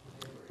Clark.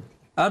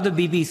 Are the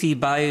BBC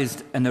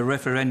biased in their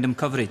referendum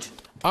coverage?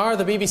 Are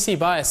the BBC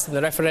biased in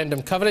the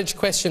referendum coverage?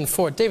 Question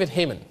for David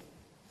Hayman.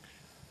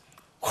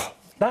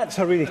 That's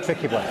a really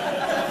tricky one.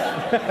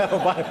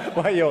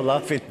 Why are you all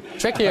laughing?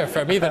 Trickier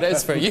for me than it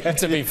is for you,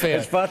 to be fair.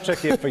 It's far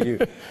trickier for you.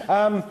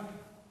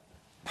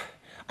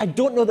 I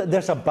don't know that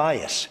there's a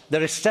bias.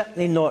 There is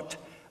certainly not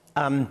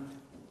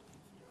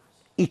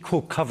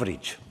equal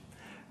coverage.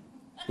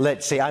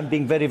 Let's say I'm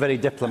being very, very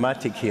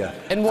diplomatic here.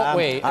 In what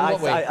way? In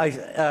what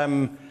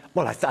way?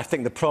 Well, I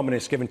think the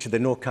prominence given to the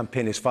No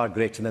campaign is far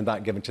greater than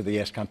that given to the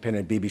Yes campaign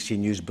and BBC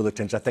News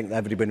bulletins. I think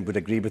everybody would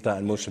agree with that,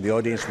 and most of the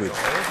audience would.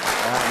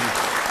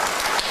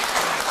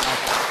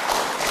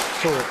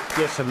 So,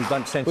 yes, in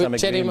that sense, I'm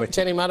agreeing with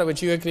Jenny Marra,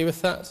 would you agree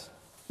with that?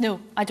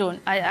 No, I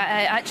don't.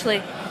 I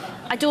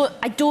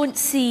don't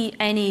see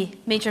any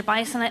major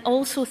bias, and I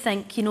also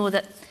think, you know,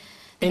 that...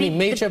 Any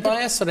major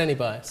bias or any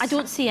bias? I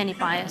don't see any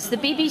bias. The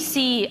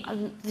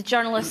BBC, the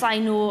journalists I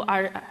know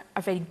are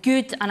very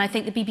good, and I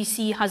think the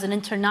BBC has an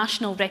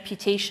international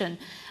reputation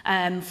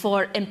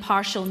for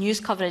impartial news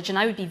coverage, and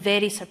I would be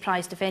very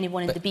surprised if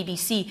anyone in the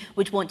BBC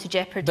would want to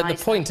jeopardise that. But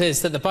the point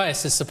is that the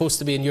bias is supposed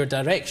to be in your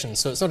direction,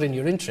 so it's not in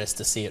your interest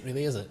to see it,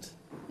 really, is it?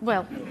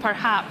 Well,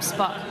 perhaps,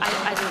 but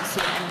I don't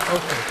see it.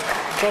 OK.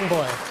 John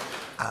Boyle.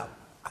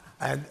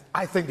 And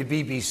I think the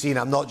BBC, and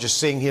I'm not just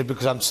saying here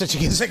because I'm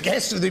sitting as a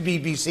guest of the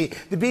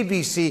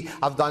BBC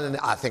have done,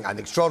 I think, an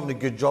extraordinarily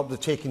good job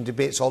of taking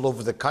debates all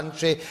over the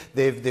country.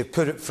 They've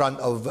put it front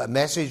of a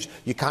message.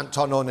 You can't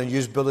turn on a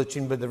news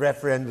bulletin, but the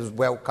referendum was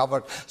well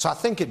covered. So I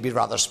think it'd be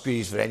rather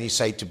spurious for any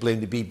side to blame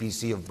the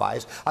BBC of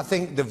bias. I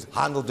think they've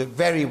handled it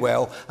very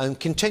well and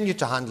continue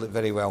to handle it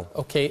very well.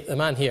 OK, the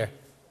man here.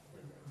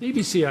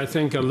 BBC, I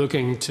think, are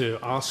looking to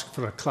ask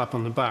for a clap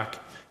on the back.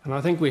 And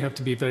I think we have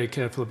to be very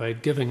careful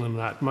about giving them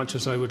that, much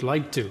as I would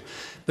like to.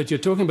 But you're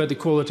talking about the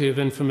quality of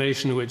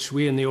information which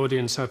we in the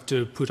audience have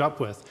to put up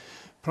with.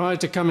 Prior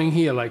to coming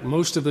here, like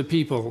most of the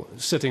people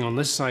sitting on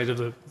this side of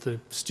the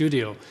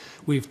studio,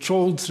 we've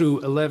trawled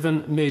through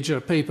 11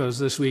 major papers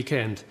this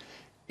weekend.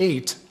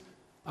 8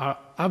 are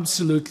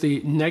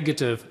absolutely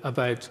negative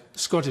about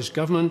Scottish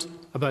Government,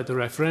 about the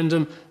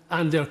referendum,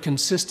 and they're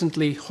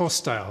consistently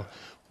hostile.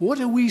 What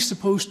are we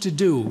supposed to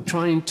do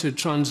trying to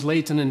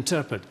translate and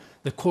interpret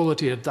the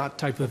quality of that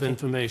type of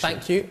information?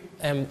 Thank you.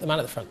 The man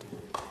at the front.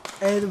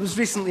 There was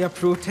recently a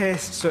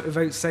protest sort of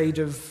outside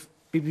of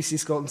BBC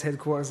Scotland's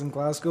headquarters in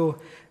Glasgow,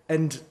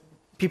 and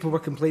people were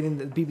complaining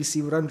that the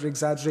BBC were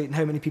under-exaggerating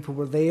how many people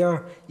were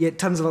there, yet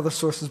tons of other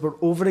sources were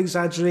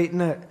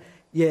over-exaggerating it,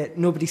 yet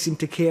nobody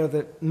seemed to care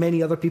that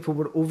many other people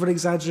were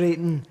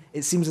over-exaggerating.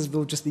 It seems as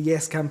though just the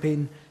Yes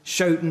campaign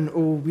shouting,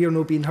 oh, we're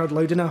not being heard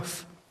loud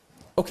enough.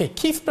 OK,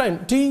 Keith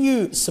Brown, do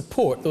you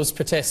support those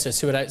protesters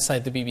who are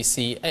outside the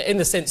BBC, in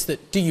the sense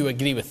that, do you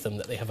agree with them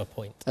that they have a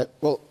point?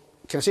 Well,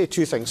 can I say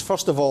two things?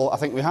 First of all, I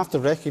think we have to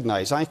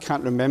recognise, I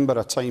can't remember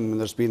a time when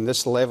there's been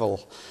this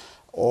level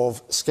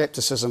of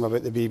scepticism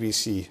about the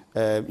BBC.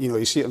 You know,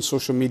 you see it on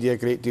social media a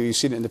great deal, you've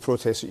seen it in the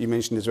protests that you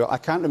mentioned as well. I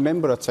can't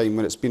remember a time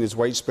when it's been as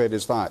widespread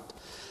as that.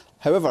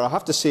 However, I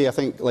have to say, I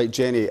think, like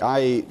Jenny,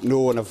 I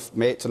know and have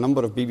met a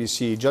number of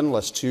BBC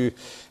journalists who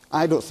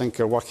I don't think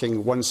are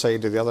working one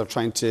side or the other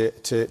trying to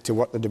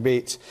work the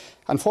debate.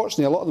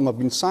 Unfortunately, a lot of them have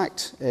been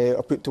sacked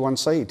or put to one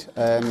side, which is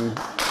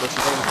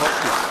very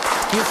unfortunate.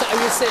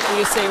 Are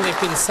you saying they've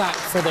been sacked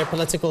for their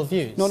political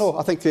views? No,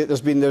 I think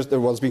there's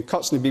been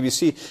cuts in the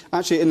BBC.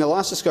 Actually, in the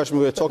last discussion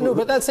we were talking... No,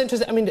 but that's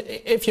interesting. I mean,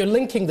 if you're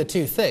linking the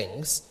two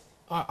things,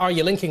 are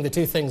you linking the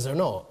two things or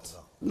not?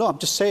 No, I've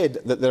just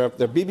said that there are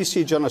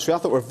BBC journalists who I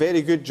thought were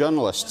very good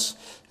journalists.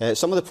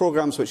 Some of the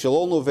programmes, which you'll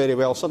all know very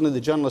well, suddenly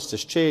the journalist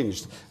has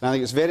changed. And I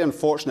think it's very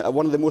unfortunate at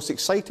one of the most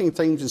exciting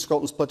times in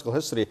Scotland's political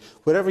history,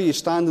 wherever you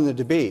stand in the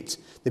debate,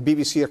 the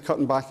BBC are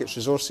cutting back its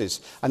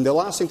resources. And the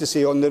last thing to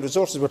say on the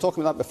resources, we were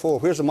talking about that before,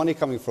 where's the money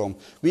coming from?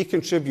 We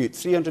contribute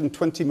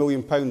 £320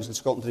 million in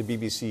Scotland to the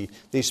BBC.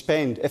 They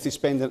spend, if they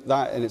spend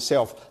that in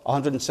itself,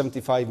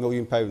 £175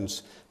 million.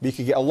 We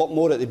could get a lot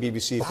more at the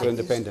BBC if we're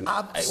independent.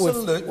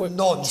 Absolute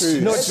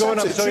nonsense. not going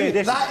up. Sorry,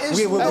 That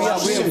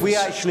is we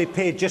actually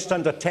paid just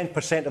under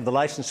 10% of the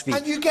licence fee.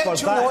 And you get for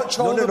to that. watch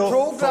all the For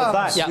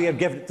programmes. that, we are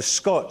given. The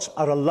Scots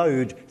are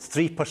allowed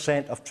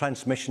 3% of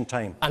transmission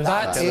time. And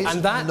that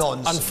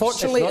nonsense.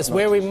 unfortunately, is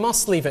where we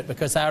must leave it,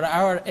 because our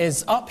hour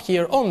is up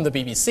here on the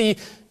BBC.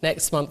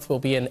 Next month we'll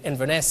be in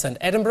Inverness and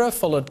Edinburgh,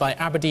 followed by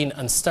Aberdeen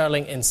and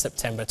Stirling in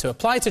September. To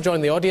apply to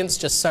join the audience,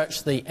 just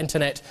search the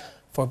internet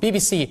for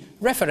BBC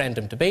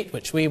Referendum Debate,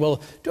 which we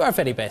will do our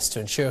very best to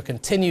ensure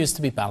continues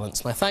to be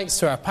balanced. My thanks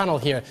to our panel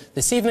here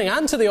this evening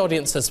and to the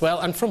audience as well.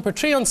 And from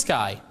Portree on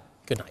Skye,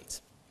 good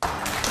night.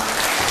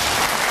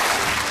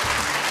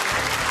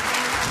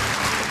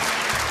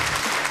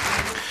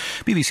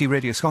 BBC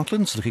Radio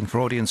Scotland's looking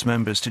for audience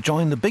members to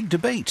join the big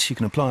debate. You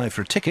can apply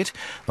for a ticket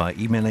by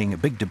emailing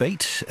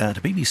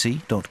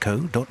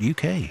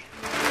bigdebate@bbc.co.uk.